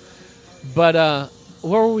here, but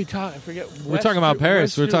where were we talking? I forget. We're talking about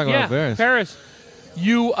Paris. We're talking about Paris. Paris.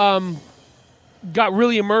 You got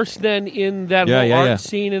really immersed then in that whole art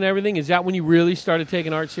scene and everything. Is that when you really started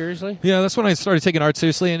taking art seriously? Yeah, that's when I started taking art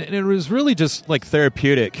seriously, and it was really just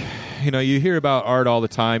therapeutic. You hear about art all the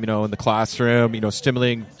time. In the classroom.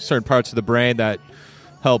 Stimulating certain parts of the brain that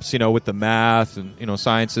helps, with the math and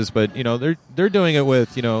sciences, but they're doing it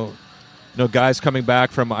with guys coming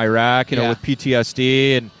back from Iraq, with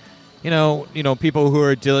PTSD, and people who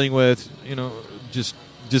are dealing with just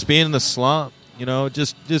being in the slump,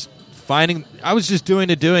 just finding. I was just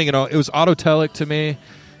doing. It was autotelic to me.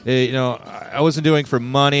 I wasn't doing it for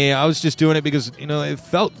money. I was just doing it because it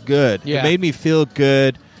felt good. Yeah. It made me feel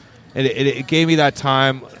good, and it gave me that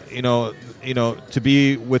time. To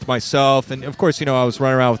be with myself. And, of course, I was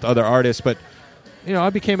running around with other artists, but, I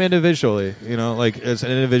became individually, as an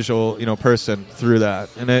individual, person through that.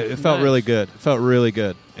 And it felt really good. It felt really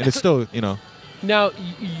good. And it's still, Now,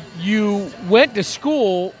 you went to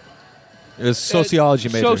school. It was sociology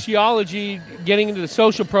major. Sociology, getting into the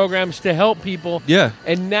social programs to help people. Yeah.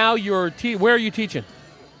 And now you're where are you teaching?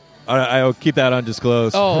 I'll keep that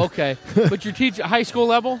undisclosed. Oh, okay. But you're teaching high school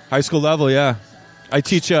level? High school level, yeah. I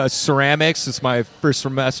teach ceramics. It's my first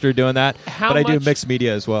semester doing that. But I do mixed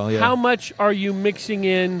media as well. Yeah. How much are you mixing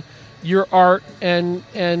in your art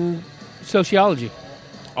and sociology?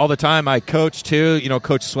 All the time. I coach too.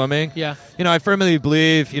 Coach swimming. Yeah. I firmly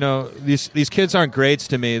believe. These kids aren't grades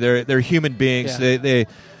to me. They're human beings. Yeah.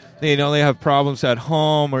 They have problems at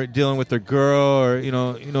home or dealing with their girl or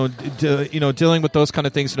dealing with those kind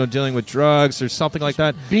of things. Dealing with drugs or something like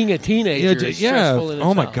that. Being a teenager is stressful in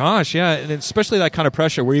oh itself. my gosh, yeah, and especially that kind of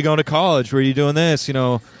pressure. Where are you going to college? Where are you doing this?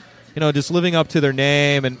 Just living up to their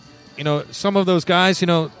name, and some of those guys,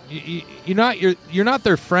 you're not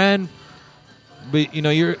their friend, but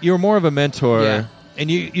you're more of a mentor. Yeah.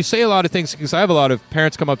 And you say a lot of things because I have a lot of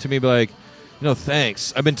parents come up to me and be like,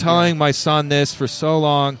 thanks. I've been telling my son this for so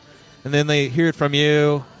long. And then they hear it from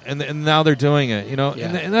you, and now they're doing it,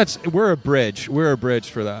 and we're a bridge. We're a bridge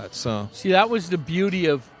for that. So see, that was the beauty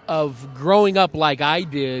of growing up like I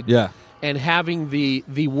did, and having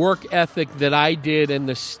the work ethic that I did and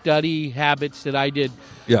the study habits that I did.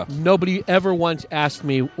 Yeah, nobody ever once asked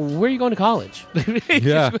me, "Where are you going to college?"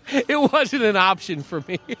 It wasn't an option for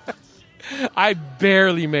me. I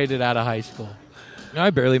barely made it out of high school. I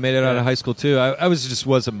barely made it out of high school too. I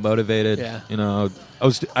wasn't motivated. Yeah.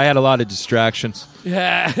 I had a lot of distractions.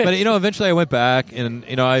 Yeah. But eventually I went back and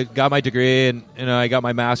I got my degree and I got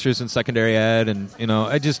my master's in secondary ed and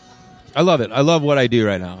I love it. I love what I do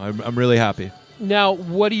right now. I'm really happy. Now,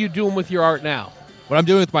 what are you doing with your art now? What I'm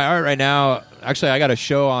doing with my art right now, actually I got a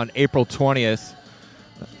show on April 20th.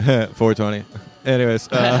 420. Anyways,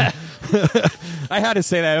 I had to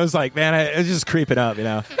say that. It was like, man, it was just creeping up,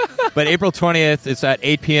 But April 20th, it's at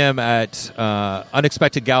 8 p.m. at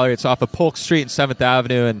Unexpected Gallery. It's off of Polk Street and 7th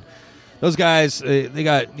Avenue. And those guys, they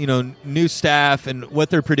got, new staff. And what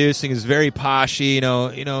they're producing is very poshy,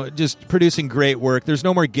 just producing great work. There's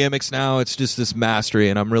no more gimmicks now. It's just this mastery.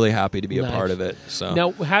 And I'm really happy to be a part of it. So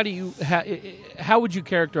now, how would you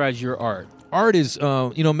characterize your art? Art is,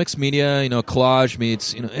 mixed media, collage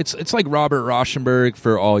meets, it's like Robert Rauschenberg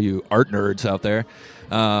for all you art nerds out there.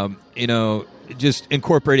 Just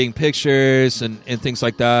incorporating pictures and things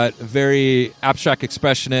like that. Very abstract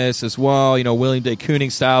expressionist as well, William de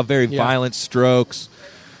Kooning style, very violent strokes.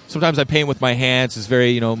 Sometimes I paint with my hands. It's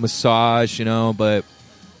very, massage, but,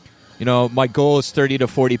 my goal is 30 to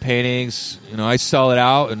 40 paintings. I sell it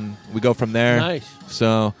out and we go from there. Nice.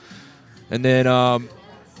 So, and then,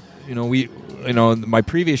 my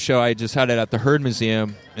previous show, I just had it at the Heard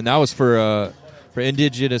Museum, and that was for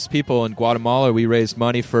indigenous people in Guatemala. We raised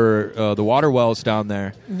money for the water wells down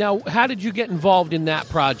there. Now, how did you get involved in that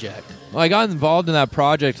project? Well, I got involved in that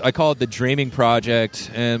project. I call it the Dreaming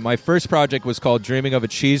Project, and my first project was called Dreaming of a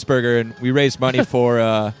Cheeseburger, and we raised money for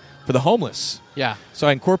the homeless. Yeah. So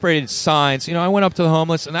I incorporated signs. I went up to the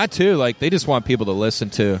homeless, and that too, they just want people to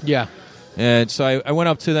listen to. Yeah. And so I went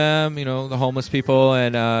up to them, the homeless people,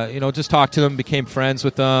 and, just talked to them, became friends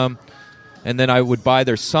with them. And then I would buy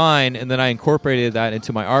their sign, and then I incorporated that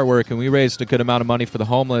into my artwork, and we raised a good amount of money for the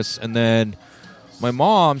homeless. And then my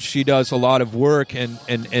mom, she does a lot of work in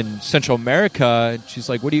Central America. And she's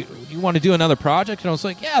like, do you want to do another project? And I was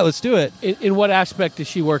like, yeah, let's do it. In what aspect is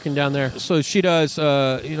she working down there? So she does,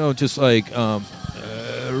 just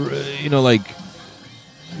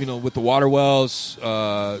with the water wells,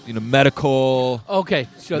 medical. Okay,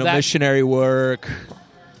 so that missionary work,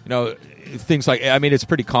 things like. I mean, it's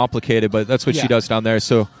pretty complicated, but that's what she does down there.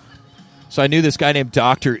 So I knew this guy named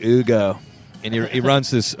Dr. Ugo, and he runs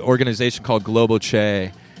this organization called Global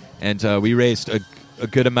Che, and we raised a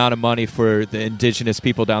good amount of money for the indigenous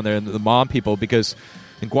people down there and the Mon people, because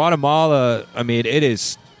in Guatemala, I mean,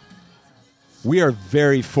 we are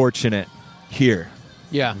very fortunate here.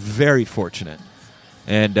 Yeah, very fortunate.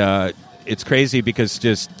 And it's crazy because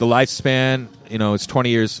just the lifespan, it's 20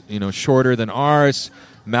 years, shorter than ours.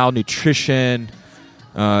 Malnutrition,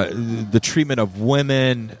 the treatment of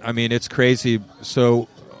women. I mean, it's crazy. So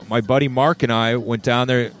my buddy Mark and I went down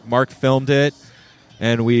there. Mark filmed it,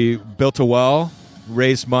 and we built a well,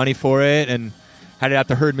 raised money for it, and had it at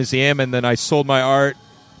the Heard Museum. And then I sold my art.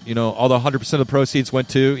 All the 100% of the proceeds went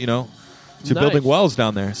to, to building wells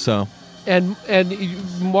down there. So and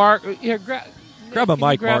Mark, here, grab a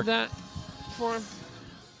mic, grab Mark. That for him.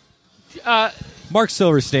 Mark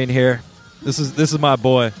Silverstein here. This is my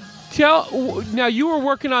boy. Now you were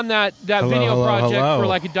working on that video project for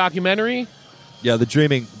like a documentary. Yeah, the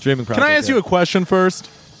dreaming project. Can I ask you a question first?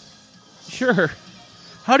 Sure.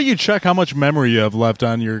 How do you check how much memory you have left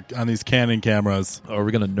on these Canon cameras? Oh, we're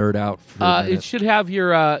gonna nerd out. For a minute. It should have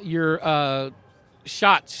your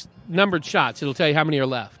shots, numbered shots. It'll tell you how many are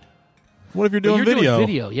left. What if you're But doing you're video? doing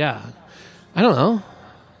video, yeah. I don't know.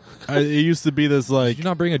 It used to be this Did you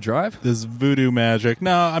not bring a drive? this voodoo magic.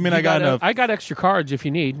 No, I mean I got enough. I got extra cards if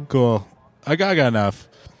you need. Cool. I got enough.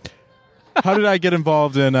 How did I get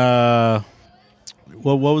involved in?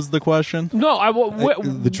 What was the question? No,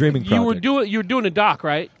 The Dreaming You were Project. doing a doc,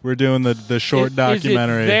 right? We're doing the short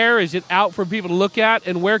documentary. Is it there? Is it out for people to look at?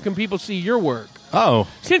 And where can people see your work? Oh,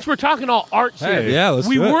 Since we're talking all arts here, Hey, yeah, let's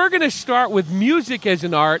we do it. were going to start with music as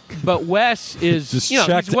an art, but Wes is Just he's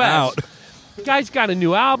checked Wes. out. Guy's got a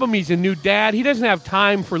new album. He's a new dad. He doesn't have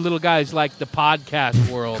time for little guys like the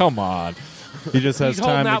podcast world. Come on. he just has He's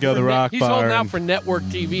holding time to out go to for the rock He's bar. holding out and- for network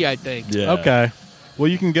TV, I think. Yeah. Okay. Well,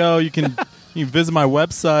 you can go. You can visit my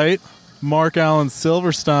website, Mark Allen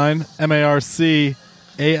Silverstein, MarkAlan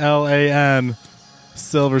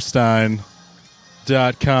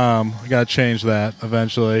Silverstein.com. I got to change that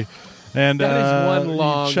eventually. And That is one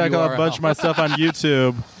long you check out a URL. bunch of my stuff on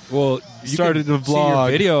YouTube. Well, you Started can to see your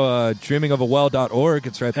vlog. video, dreamingofawell.org.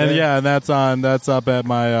 It's right there. And yeah, and that's up at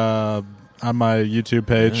my on my YouTube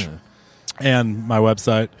page and my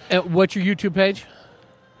website. And what's your YouTube page?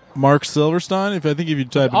 Mark Silverstein. I think if you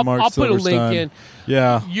type in Mark I'll put a Silverstein, link in.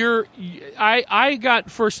 Yeah. I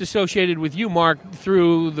got first associated with you, Mark,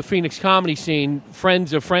 through the Phoenix comedy scene,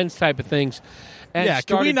 friends of friends type of things. And Yeah,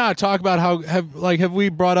 can we not talk about how have we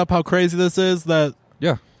brought up how crazy this is that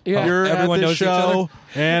Yeah. Yeah. you're Everyone at the knows each show other?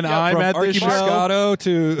 and I'm From at the Archie show?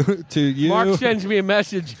 Moscato to you. Mark sends me a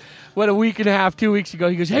message, a week and a half, 2 weeks ago.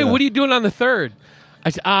 He goes, "Hey, what are you doing on the 3rd?" I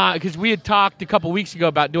said, because we had talked a couple weeks ago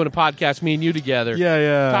about doing a podcast, me and you together.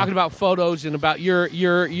 Yeah. Talking about photos and about your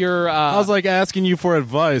I was like asking you for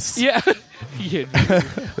advice. yeah. Yeah,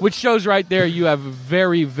 which shows right there you have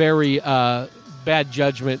very, very bad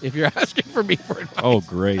judgment if you're asking for me for advice. Oh,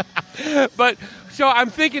 great. But so I'm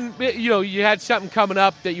thinking, you had something coming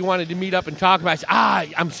up that you wanted to meet up and talk about. I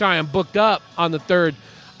said, I'm sorry, I'm booked up on the 3rd.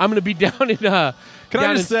 I'm going to be down in Can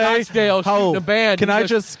I just say Scottsdale shooting a band. Can I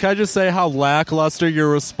just say how lackluster your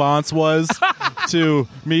response was to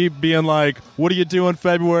me being like, "What are you doing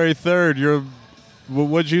February 3rd?"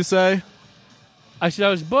 What'd you say? I said I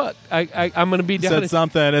was booked. I'm going to be down. Said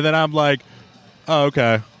something, and then I'm like, "Oh,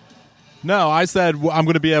 okay." No, I said I'm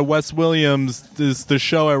going to be at Wes Williams, the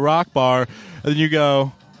show at Rock Bar, and you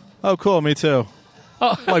go, "Oh, cool, me too."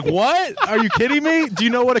 Oh. Like, what? Are you kidding me? Do you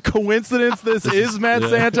know what a coincidence this is, Matt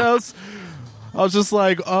Santos? I was just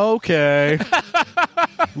like, okay.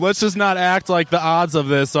 Let's just not act like the odds of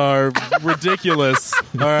this are ridiculous.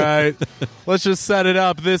 All right, let's just set it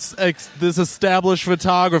up. This established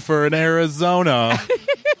photographer in Arizona,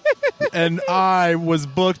 and I was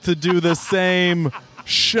booked to do the same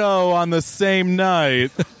show on the same night.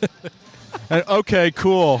 And, okay,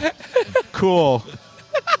 cool.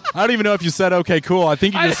 I don't even know if you said okay, cool. I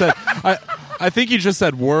think you just said. I think you just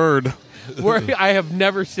said word. I have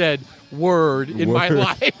never said word in my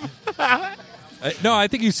life. No, I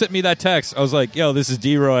think you sent me that text. I was like, yo, this is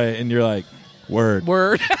D-Roy. And you're like, word.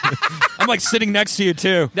 Word. I'm like sitting next to you,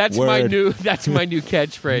 too. That's Word. my new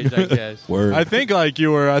catchphrase, I guess. Word. I think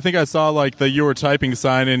I saw like the you were typing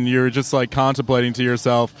sign and you were just like contemplating to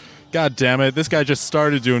yourself, God damn it, this guy just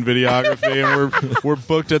started doing videography and we're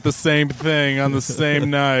booked at the same thing on the same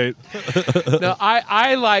night. No,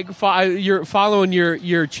 I like you're following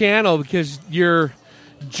your channel because your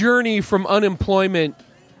journey from unemployment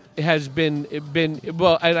has been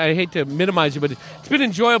well, and I hate to minimize it, but it's been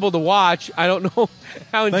enjoyable to watch. I don't know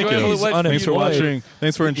how Thank enjoyable you. it was. Thanks for watching.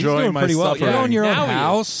 Thanks for He's enjoying doing my pretty well. suffering. You own your own Now he is.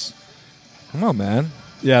 house. Come on, man.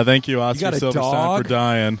 Yeah, thank you, Oscar got a Silverstein, dog? for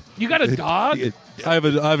dying. You got a dog? I have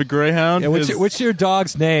a greyhound. Yeah, what's your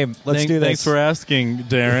dog's name? Let's do this. Thanks for asking,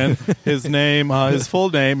 Darren. His full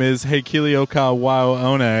name is Heikilioka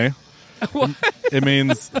Waoone. It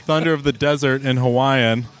means thunder of the desert in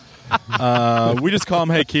Hawaiian. We just call him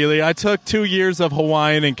Heikili. I took 2 years of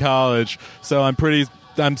Hawaiian in college, so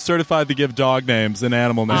I'm certified to give dog names and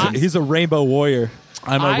animal names. He's a rainbow warrior.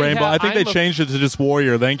 I'm a rainbow. I think they I'm changed it to just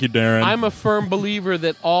warrior. Thank you, Darren. I'm a firm believer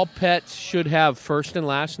that all pets should have first and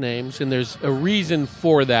last names, and there's a reason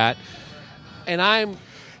for that. And I'm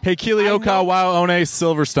Heikilioka Waoone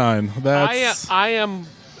Silverstein. That's I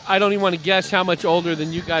don't even want to guess how much older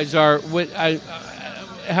than you guys are.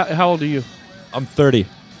 How old are you? I'm 30.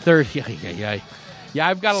 30. Yeah,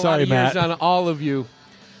 I've got a lot Sorry, of years Matt. on all of you.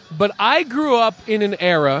 But I grew up in an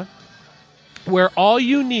era where all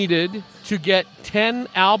you needed to get 10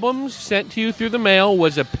 albums sent to you through the mail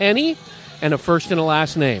was a penny and a first and a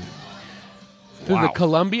last name. Through the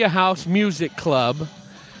Columbia House Music Club.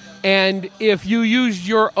 And if you used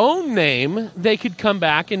your own name, they could come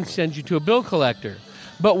back and send you to a bill collector.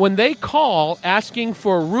 But when they call asking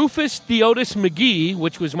for Rufus Theodis McGee,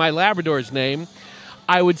 which was my Labrador's name,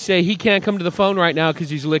 I would say he can't come to the phone right now because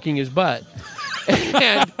he's licking his butt.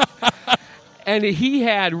 And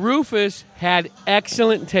Rufus had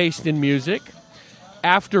excellent taste in music.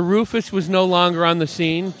 After Rufus was no longer on the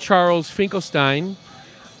scene, Charles Finkelstein,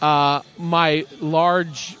 my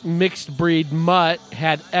large mixed breed mutt,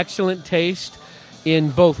 had excellent taste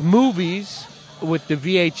in both movies with the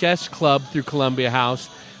VHS Club through Columbia House,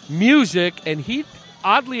 music, and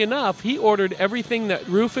oddly enough, he ordered everything that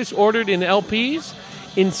Rufus ordered in LPs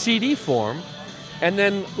in CD form. And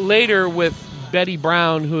then later with Betty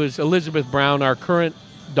Brown, who is Elizabeth Brown, our current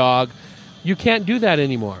dog, you can't do that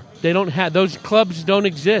anymore. They don't have those clubs don't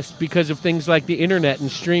exist because of things like the internet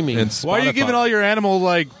and streaming. And why are you giving all your animal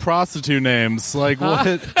like prostitute names? Like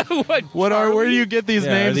where do you get these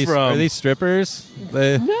names from? Are these strippers?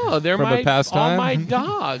 No, they're from a pastime? all my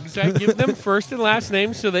dogs. I give them first and last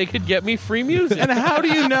names so they could get me free music. And how do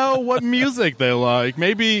you know what music they like?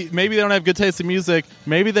 Maybe they don't have good taste in music.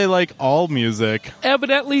 Maybe they like all music.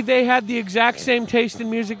 Evidently, they had the exact same taste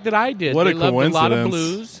in music that I did. What they a loved coincidence. a lot of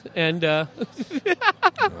blues and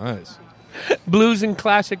Nice. blues and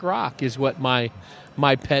classic rock is what my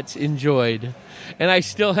pets enjoyed. And I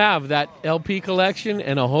still have that LP collection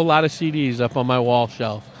and a whole lot of CDs up on my wall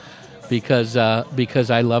shelf because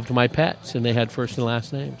I loved my pets and they had first and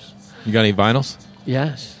last names. You got any vinyls?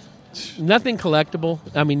 Yes. Nothing collectible.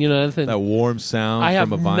 I mean, nothing. That warm sound I have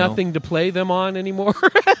from a vinyl. nothing to play them on anymore.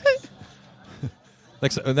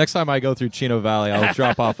 Next time I go through Chino Valley, I'll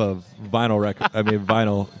drop off a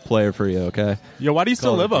vinyl player for you. Okay. Yo, why do you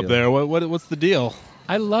still live up there? What's the deal?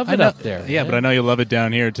 I love it up there. Yeah, but I know you love it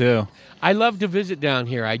down here too. I love to visit down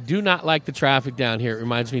here. I do not like the traffic down here. It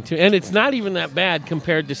reminds me too, and it's not even that bad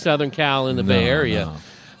compared to Southern Cal in the Bay Area. No.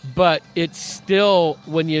 But it's still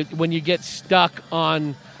when you get stuck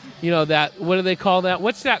on, that, what do they call that?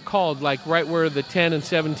 What's that called? Like right where the 10 and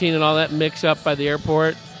 17 and all that mix up by the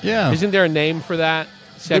airport. Yeah. Isn't there a name for that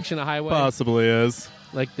section of highway? Possibly is.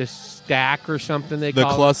 Like the stack or something they the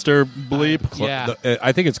call cluster bleep. Yeah.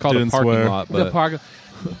 I think it's called Didn't a parking swear. lot. it. But The park.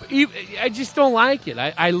 I just don't like it.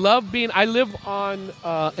 I live on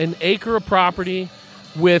an acre of property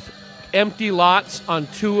with empty lots on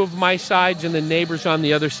two of my sides and the neighbors on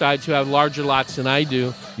the other sides who have larger lots than I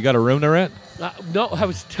do. you got a room to rent? No, I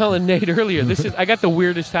was telling Nate earlier. I got the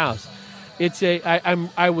weirdest house.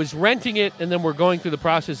 I was renting it, and then we're going through the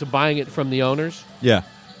process of buying it from the owners. Yeah.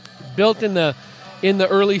 Built in the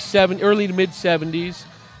early to mid 70s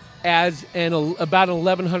as about an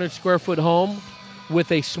 1,100 square foot home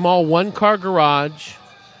with a small 1-car garage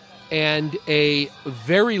and a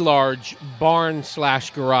very large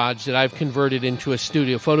barn/garage that I've converted into a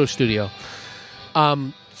photo studio.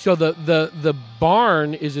 So the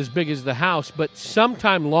barn is as big as the house, but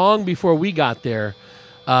sometime long before we got there,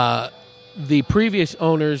 the previous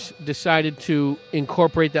owners decided to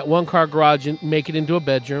incorporate that 1-car garage and make it into a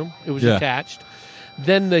bedroom. It was attached.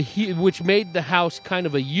 Then which made the house kind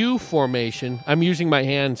of a U formation. I'm using my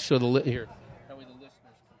hands so here. That way the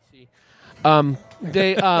listeners can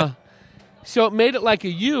see. So it made it like a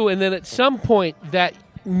U, and then at some point that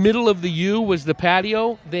middle of the U was the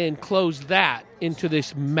patio. They enclosed that into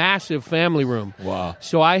this massive family room. Wow.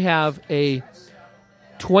 So I have a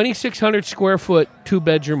 2,600 square foot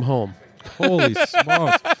 2-bedroom home. Holy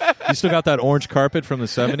smokes. You still got that orange carpet from the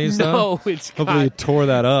 70s, though? No, Hopefully you tore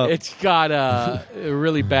that up. It's got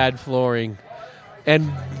really bad flooring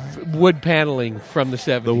and wood paneling from the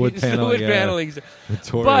 70s. The wood paneling, paneling's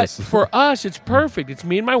Notorious. But for us, it's perfect. It's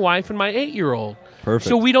me and my wife and my 8-year-old. Perfect.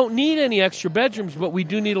 So we don't need any extra bedrooms, but we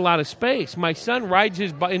do need a lot of space. My son rides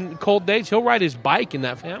in cold days, he'll ride his bike in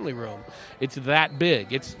that family room. It's that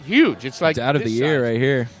big. It's huge. It's like it's out of this the ear size. right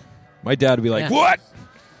here. My dad would be like, Yeah. what?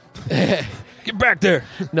 Get back there.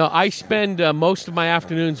 No, I spend most of my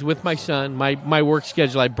afternoons with my son. My work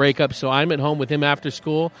schedule, I break up, so I'm at home with him after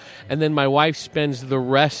school, and then my wife spends the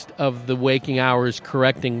rest of the waking hours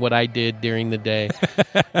correcting what I did during the day.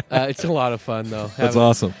 It's a lot of fun, though. That's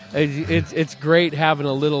awesome. It's great having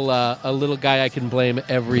a little guy I can blame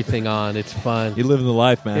everything on. It's fun. You living the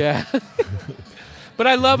life, man. Yeah. But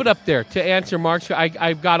I love it up there. To answer Mark's,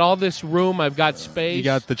 I've got all this room. I've got space. You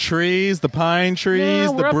got the trees, the pine trees, Yeah,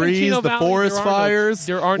 we're the up in breeze, Chino the Valley. forest There are no- fires.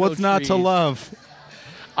 there are no What's not to trees. love?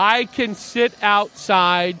 I can sit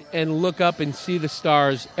outside and look up and see the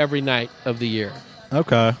stars every night of the year.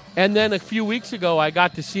 Okay. And then a few weeks ago, I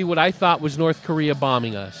got to see what I thought was North Korea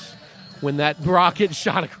bombing us when that rocket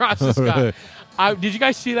shot across the sky. Did you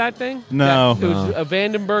guys see that thing? No. It was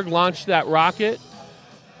Vandenberg launched that rocket,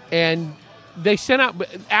 and they sent out,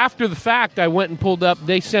 after the fact, I went and pulled up,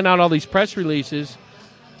 they sent out all these press releases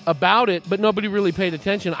about it, but nobody really paid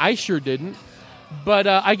attention. I sure didn't. But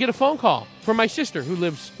I get a phone call from my sister who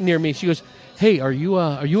lives near me. She goes, "Hey, are you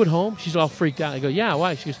at home?" She's all freaked out. I go, "Yeah,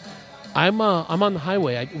 why?" She goes, I'm on the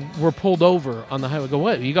highway. We're pulled over on the highway." I go,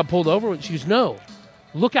 "What? You got pulled over?" She goes, "No.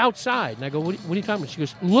 Look outside." And I go, what are you talking about?" She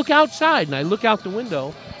goes, "Look outside." And I look out the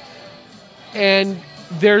window, and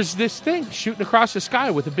there's this thing shooting across the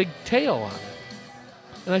sky with a big tail on it.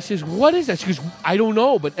 And I says, "What is that?" She goes, "I don't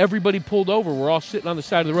know, but everybody pulled over. We're all sitting on the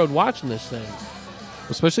side of the road watching this thing."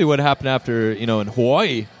 Especially what happened after, in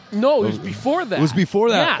Hawaii. No, it was before that. It was before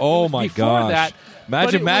that? Yeah, oh, my gosh.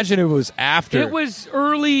 That. Imagine it was after. It was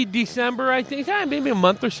early December, I think. Maybe a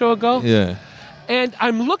month or so ago. Yeah. And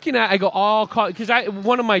I'm looking at, I go, I'll call, because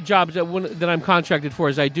one of my jobs that I'm contracted for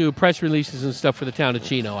is I do press releases and stuff for the town of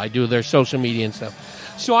Chino. I do their social media and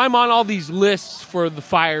stuff. So I'm on all these lists for the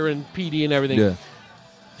fire and PD and everything. Yeah.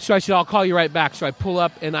 So I said, "I'll call you right back." So I pull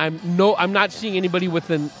up, and I'm not seeing anybody with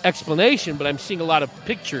an explanation, but I'm seeing a lot of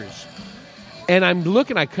pictures. And I'm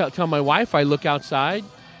looking, I tell my wife, I look outside,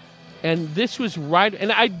 and this was right,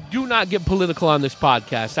 and I do not get political on this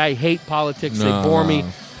podcast. I hate politics. No. They bore me.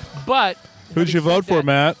 But Who'd you vote for,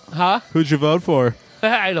 Matt? Huh? Who'd you vote for?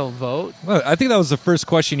 I don't vote. Well, I think that was the first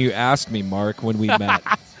question you asked me, Mark, when we met.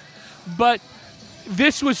 But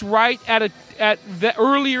this was right at the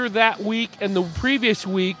earlier that week and the previous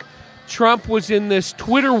week, Trump was in this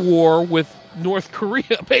Twitter war with North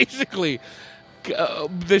Korea, basically.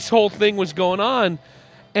 This whole thing was going on.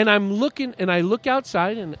 And I'm looking, and I look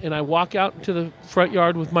outside, and I walk out into the front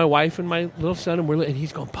yard with my wife and my little son, and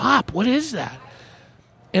he's going, "Pop, what is that?"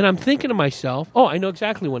 And I'm thinking to myself, oh, I know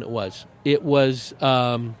exactly when it was. It was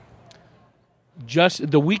just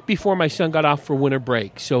the week before my son got off for winter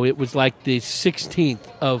break. So it was like the 16th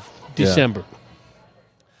of December. Yeah.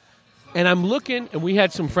 And I'm looking, and we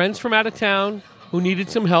had some friends from out of town who needed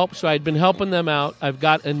some help, so I'd been helping them out. I've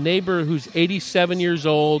got a neighbor who's 87 years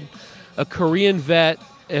old, a Korean vet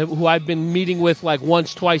who I've been meeting with like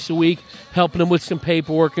once, twice a week, helping him with some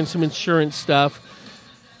paperwork and some insurance stuff.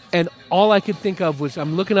 And all I could think of was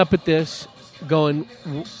I'm looking up at this going,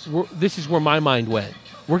 this is where my mind went.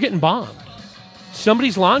 We're getting bombed.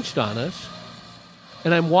 Somebody's launched on us.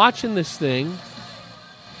 And I'm watching this thing,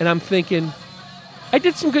 and I'm thinking, I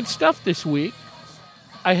did some good stuff this week.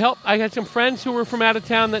 I had some friends who were from out of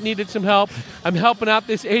town that needed some help. I'm helping out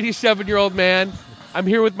this 87-year-old man. I'm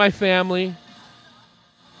here with my family.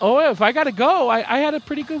 Oh, if I got to go, I had a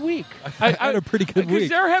pretty good week. I had a pretty good week. Because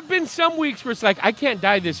there have been some weeks where it's like, I can't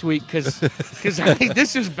die this week because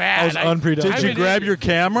this is bad. I was unproductive. Did you grab your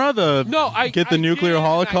camera to get the nuclear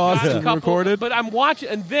holocaust recorded? But I'm watching,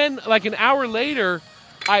 and then like an hour later,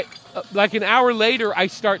 I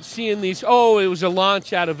start seeing these. Oh, it was a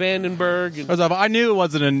launch out of Vandenberg. I knew it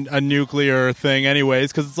wasn't a nuclear thing,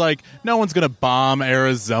 anyways, because it's like no one's going to bomb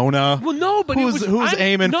Arizona. Well, no, but who's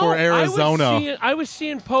aiming for Arizona? I was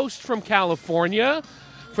seeing posts from California,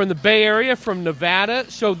 from the Bay Area, from Nevada.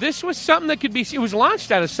 So this was something that could be. It was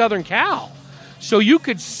launched out of Southern Cal, so you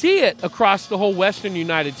could see it across the whole western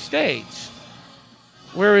United States.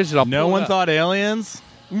 Where is it? No one thought aliens.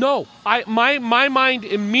 No, my mind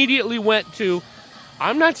immediately went to,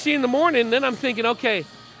 I'm not seeing the morning. Then I'm thinking, okay,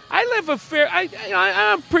 I'm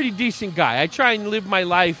a pretty decent guy. I try and live my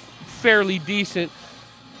life fairly decent.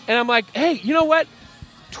 And I'm like, hey, you know what?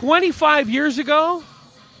 25 years ago,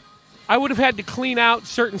 I would have had to clean out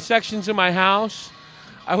certain sections of my house.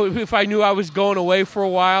 If I knew I was going away for a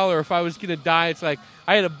while or if I was going to die. It's like,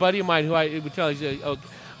 I had a buddy of mine who I would tell, he said,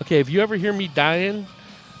 okay, if you ever hear me dying,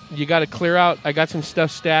 you got to clear out. I got some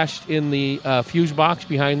stuff stashed in the fuse box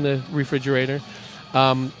behind the refrigerator.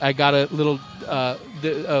 I got a little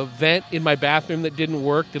vent in my bathroom that didn't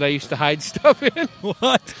work that I used to hide stuff in.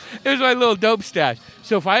 What? It was my little dope stash.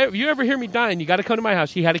 So if you ever hear me dying, you got to come to my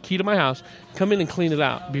house. He had a key to my house. Come in and clean it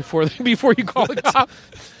out before you call the cops.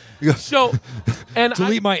 So, and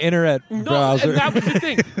delete my internet browser. And that was the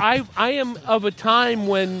thing. I am of a time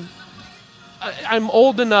when I'm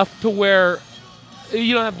old enough to where.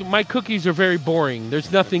 You don't have to, my cookies are very boring.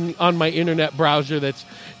 There's nothing on my internet browser that's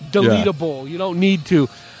deletable. Yeah. You don't need to.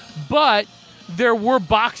 But there were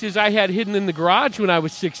boxes I had hidden in the garage when I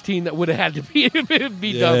was 16 that would have had to be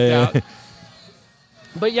dumped out.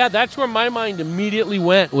 But yeah, that's where my mind immediately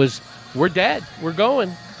went was, we're dead. We're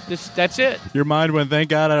going. That's it. Your mind went, thank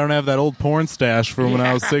God I don't have that old porn stash from when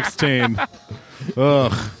I was 16.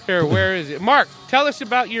 Ugh. Here, where is it? Mark, tell us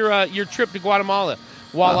about your trip to Guatemala.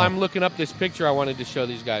 While I'm looking up this picture I wanted to show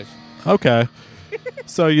these guys. Okay.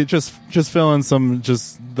 So you just fill in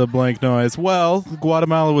the blank noise. Well,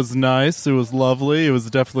 Guatemala was nice. It was lovely. It was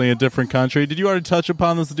definitely a different country. Did you already touch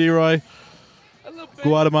upon this, D-Roy? A little bit.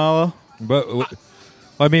 Guatemala? But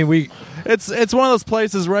I mean, It's one of those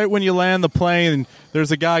places right when you land the plane.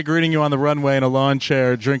 There's a guy greeting you on the runway in a lawn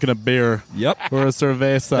chair drinking a beer. Yep. Or a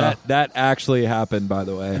cerveza. That actually happened, by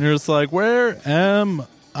the way. And you're just like, where am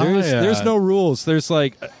I? There's no rules. There's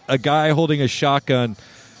like a guy holding a shotgun,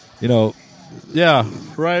 Yeah,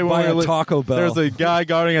 right. by when a Taco Bell. There's a guy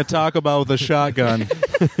guarding a Taco Bell with a shotgun.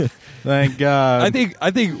 Thank God. I think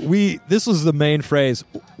this was the main phrase.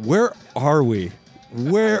 Where are we?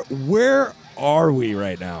 Where are we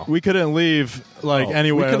right now? We couldn't leave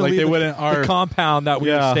anywhere. Like they wouldn't. The compound that we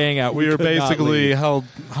were staying at. We were could not basically leave. held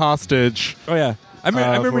hostage. Oh yeah, I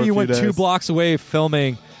remember for a you few went 2 days. blocks away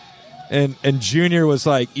filming, and Junior was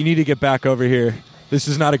like, "You need to get back over here. This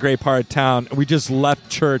is not a great part of town." We just left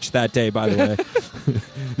church that day, by the way.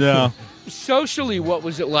 Yeah. Socially, what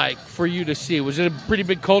was it like for you to see? Was it a pretty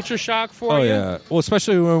big culture shock for Oh you? yeah. Well,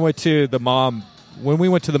 especially when we went to the mom. When we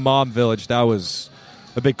went to the mom village, that was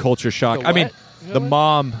a big culture shock. The I mean, what the village?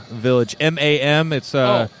 mom village, MAM. It's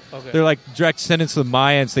Okay. they're like direct descendants of the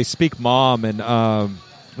Mayans. They speak Mom, and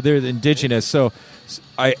they're indigenous. So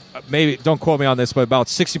I maybe don't quote me on this, but about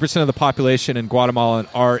 60% of the population in Guatemala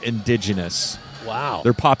are indigenous. Wow.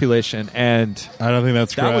 Their population, and I don't think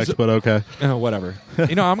that's That correct, was- but okay. whatever. I'm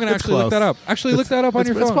going to It's actually look close. that up. Actually, look that up on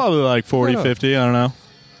your phone. It's probably like 40, I don't know. 50. I don't know.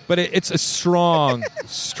 But it's a strong,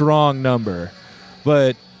 strong number.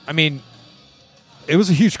 But I mean, it was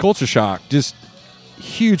a huge culture shock. Just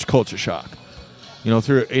huge culture shock.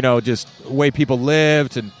 Through just the way people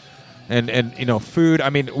lived and food. I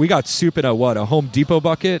mean, we got soup in a Home Depot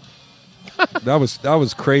bucket. That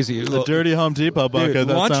was crazy. The dirty Home Depot bucket. Dude,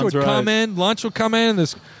 that lunch sounds would right. come in. Lunch would come in.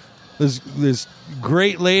 This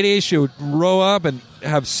great lady. She would row up and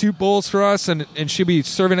have soup bowls for us, and she'd be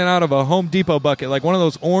serving it out of a Home Depot bucket, like one of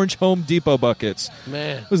those orange Home Depot buckets.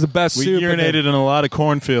 Man. It was the best We soup. urinated in a lot of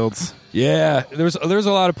cornfields. Yeah, there's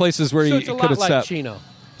a lot of places where So you it's a could lot have like sat. Chino.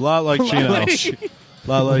 A lot like Chino. Like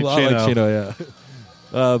lot like a lot Chino. like Chino,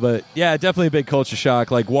 yeah. But yeah, definitely a big culture shock.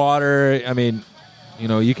 Like water. I mean,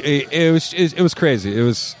 it was crazy. It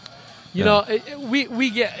was.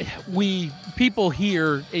 We people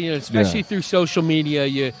here, especially through social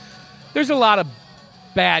media, there's a lot of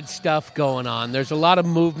bad stuff going on. There's a lot of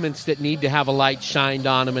movements that need to have a light shined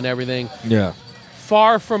on them and everything. Yeah.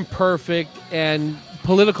 Far from perfect, and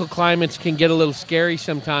political climates can get a little scary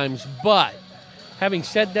sometimes. But having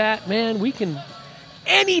said that, man, we can,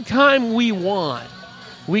 anytime we want,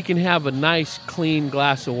 we can have a nice, clean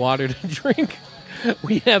glass of water to drink.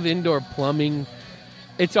 We have indoor plumbing.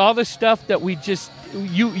 It's all the stuff that we just,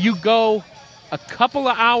 you go a couple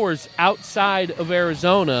of hours outside of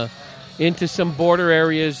Arizona into some border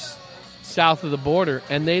areas south of the border,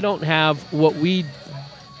 and they don't have what we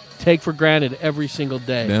take for granted every single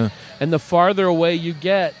day. Yeah. And the farther away you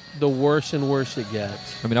get, the worse and worse it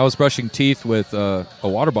gets. I mean, I was brushing teeth with a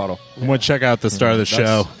water bottle. I'm going to check out the start of the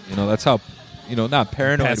show. That's how, not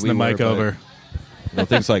paranoid Passing we the mic were, but, over.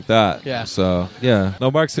 things like that. Yeah. So yeah,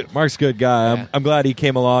 no, Mark's a good guy. Yeah. I'm glad he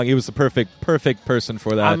came along. He was the perfect person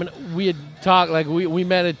for that. We had talked, we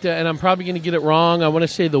met at, and I'm probably going to get it wrong. I want to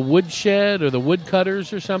say the Woodshed or the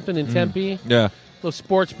Woodcutters or something in Tempe. Yeah. Little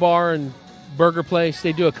sports bar and burger place.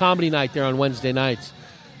 They do a comedy night there on Wednesday nights.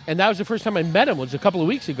 And that was the first time I met him. It was a couple of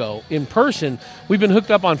weeks ago in person. We've been hooked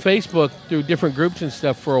up on Facebook through different groups and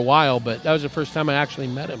stuff for a while, but that was the first time I actually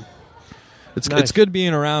met him. It's Nice. good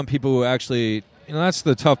being around people who actually, that's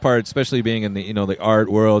the tough part, especially being in the the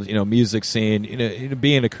art world, music scene,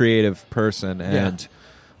 being a creative person and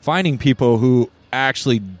finding people who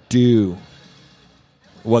actually do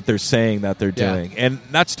what they're saying that they're doing. And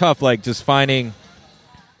that's tough, like just finding.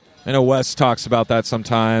 I know Wes talks about that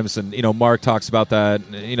sometimes, and Mark talks about that.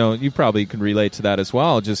 You probably can relate to that as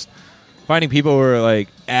well. Just finding people who are like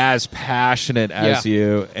as passionate as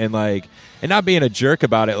you, and not being a jerk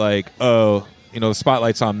about it. Like, oh, the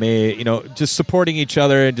spotlight's on me. Just supporting each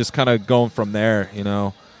other and just kind of going from there.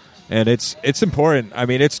 And it's important. I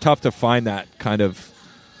mean, it's tough to find that kind of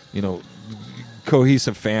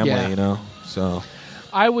cohesive family. Yeah. So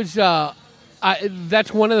I was.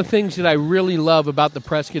 That's one of the things that I really love about the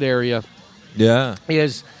Prescott area. yeah,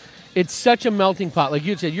 Is it's such a melting pot. Like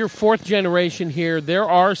you said, you're fourth generation here. There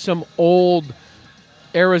are some old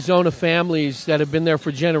Arizona families that have been there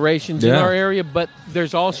for generations in Yeah. our area, but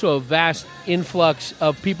there's also a vast influx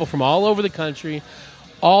of people from all over the country,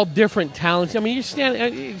 all different talents. I mean, you're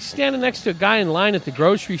standing next to a guy in line at the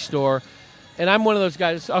grocery store, and I'm one of those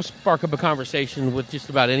guys. I'll spark up a conversation with just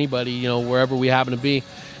about anybody, wherever we happen to be.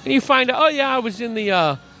 And you find out, oh, yeah, I was in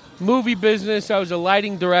the movie business. I was a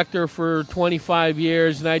lighting director for 25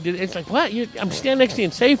 years, and I did. It's like, what? I'm standing next to you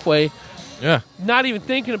in Safeway, yeah. not even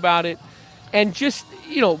thinking about it. and just,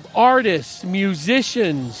 artists,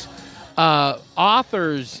 musicians,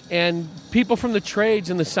 authors, and people from the trades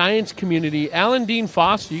and the science community. Alan Dean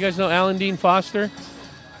Foster, you guys know Alan Dean Foster?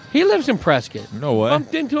 He lives in Prescott. No way.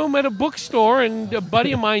 Bumped into him at a bookstore, and a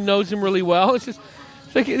buddy of mine knows him really well. It's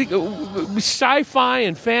like a sci-fi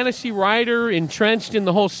and fantasy writer entrenched in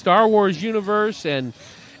the whole Star Wars universe, and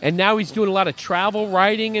now he's doing a lot of travel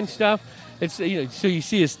writing and stuff. It's so you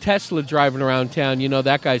see his Tesla driving around town.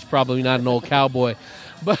 That guy's probably not an old cowboy,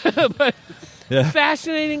 but yeah.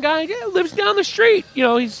 Fascinating guy. Yeah, lives down the street.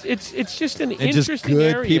 It's just an interesting just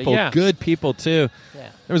good area. People, yeah. good people too. Yeah.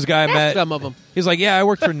 There was a guy I met. Some of them. He's like, yeah, I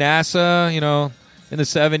worked for NASA. In the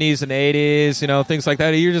 70s and 80s. Things like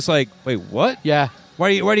that. And you're just like, wait, what? Yeah. Why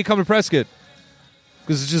do you come to Prescott?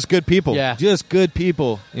 Because it's just good people. Yeah. Just good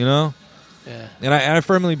people. Yeah. And I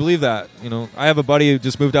firmly believe that. I have a buddy who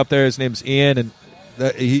just moved up there. His name's Ian, and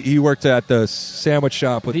he worked at the sandwich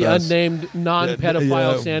shop with the us. unnamed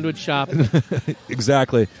non-pedophile sandwich shop.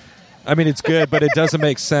 Exactly. I mean, it's good, but it doesn't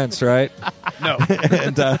make sense, right? No.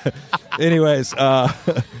 And anyways,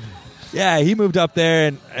 yeah, he moved up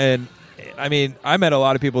there, and I mean, I met a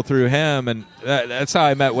lot of people through him, and that's how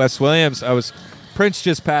I met Wes Williams. Prince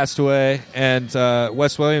just passed away, and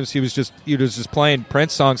Wes Williams, he was just playing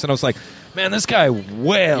Prince songs, and I was like, man, this guy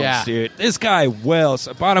wails, dude. This guy wails.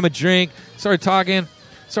 I bought him a drink, started talking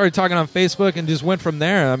on Facebook, and just went from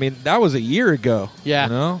there. I mean, that was a year ago.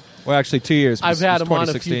 Yeah. Well, actually, 2 years. I've had him on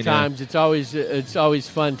a few times. It's always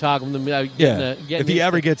fun talking to him. If he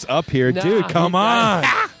ever gets up here, dude, come on.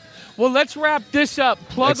 Well, let's wrap this up.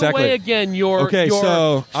 Plug away again your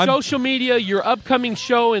social media, your upcoming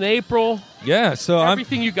show in April. Yeah, so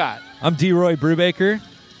everything you got. I'm D. Roy Brubaker.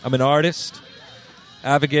 I'm an artist,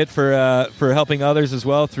 advocate for helping others as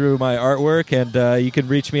well through my artwork, and you can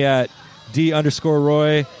reach me at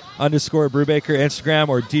D_Roy_Brubaker Instagram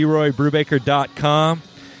or DRoyBrubaker.com.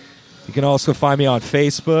 You can also find me on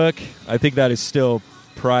Facebook. I think that is still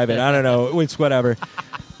private. I don't know. It's whatever.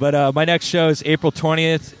 But my next show is April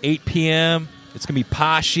 20th, 8 p.m. It's going to be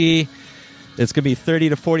poshy. It's going to be 30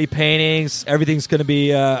 to 40 paintings. Everything's going to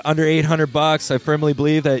be under $800. I firmly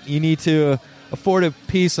believe that you need to afford a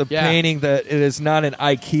piece of painting that it is not an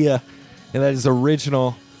IKEA and that is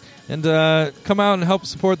original. And come out and help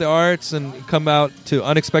support the arts and come out to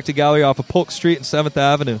Unexpected Gallery off of Polk Street and 7th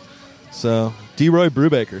Avenue. So, D. Roy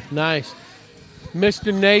Brubaker. Nice.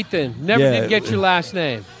 Mr. Nathan. Never did get your last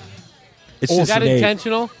name. Is that Nate.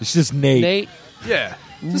 Intentional? It's just Nate. Nate? Yeah.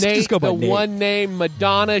 Nate, just go by the Nate. one name,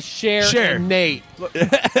 Madonna, Cher, and Nate.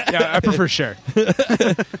 Yeah, I prefer Cher.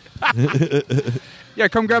 Yeah,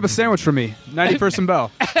 come grab a sandwich from me. 91st and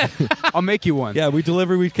Bell. I'll make you one. Yeah, we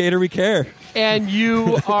deliver, we cater, we care. And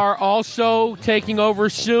you are also taking over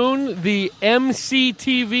soon the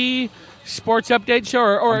MCTV Sports Update show,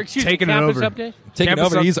 or excuse me, Campus Update? Taking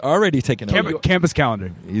over. He's already taken over. Campus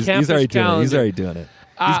Calendar. He's already doing it. He's already doing it.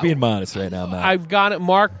 He's being modest right now, Matt. I've got it.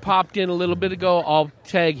 Mark popped in a little bit ago. I'll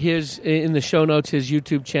tag his in the show notes, his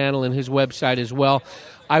YouTube channel and his website as well.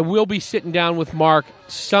 I will be sitting down with Mark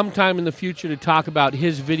sometime in the future to talk about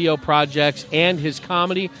his video projects and his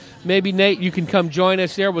comedy. Maybe, Nate, you can come join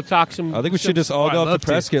us there. We'll talk some... I think we should just all go up to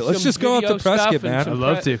Prescott. Let's just go up to Prescott, man. I'd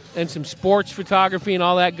love to. And some sports photography and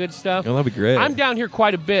all that good stuff. Oh, that'd be great. I'm down here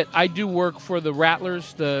quite a bit. I do work for the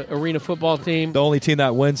Rattlers, the arena football team. The only team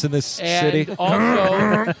that wins in this city. And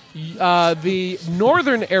also the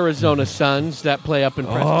Northern Arizona Suns that play up in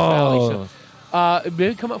Prescott Valley. So,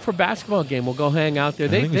 maybe come up for a basketball game. We'll go hang out there.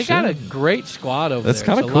 They got a great squad over there. That's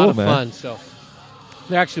kind of cool, cool, a lot of man. fun. So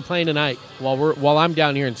they're actually playing tonight while I'm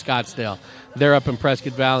down here in Scottsdale. They're up in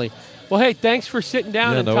Prescott Valley. Well, hey, thanks for sitting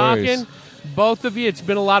down and talking. Worries. Both of you. It's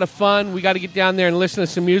been a lot of fun. We got to get down there and listen to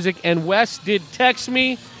some music. And Wes did text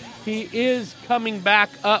me. He is coming back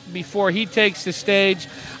up before he takes the stage.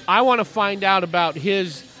 I want to find out about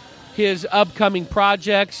his upcoming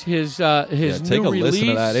projects, his new release. Take a listen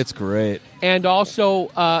to that. It's great. And also,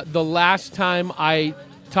 the last time I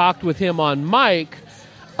talked with him on mic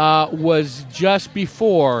was just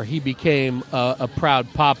before he became a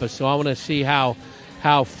proud papa. So I want to see how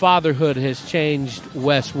fatherhood has changed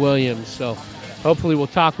Wes Williams. So hopefully we'll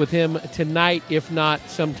talk with him tonight, if not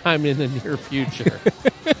sometime in the near future.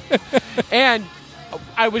 And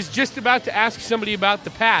I was just about to ask somebody about the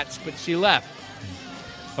Pats, but she left.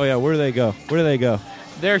 Oh, yeah. Where do they go?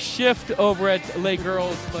 Their shift over at Les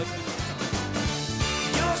Girls.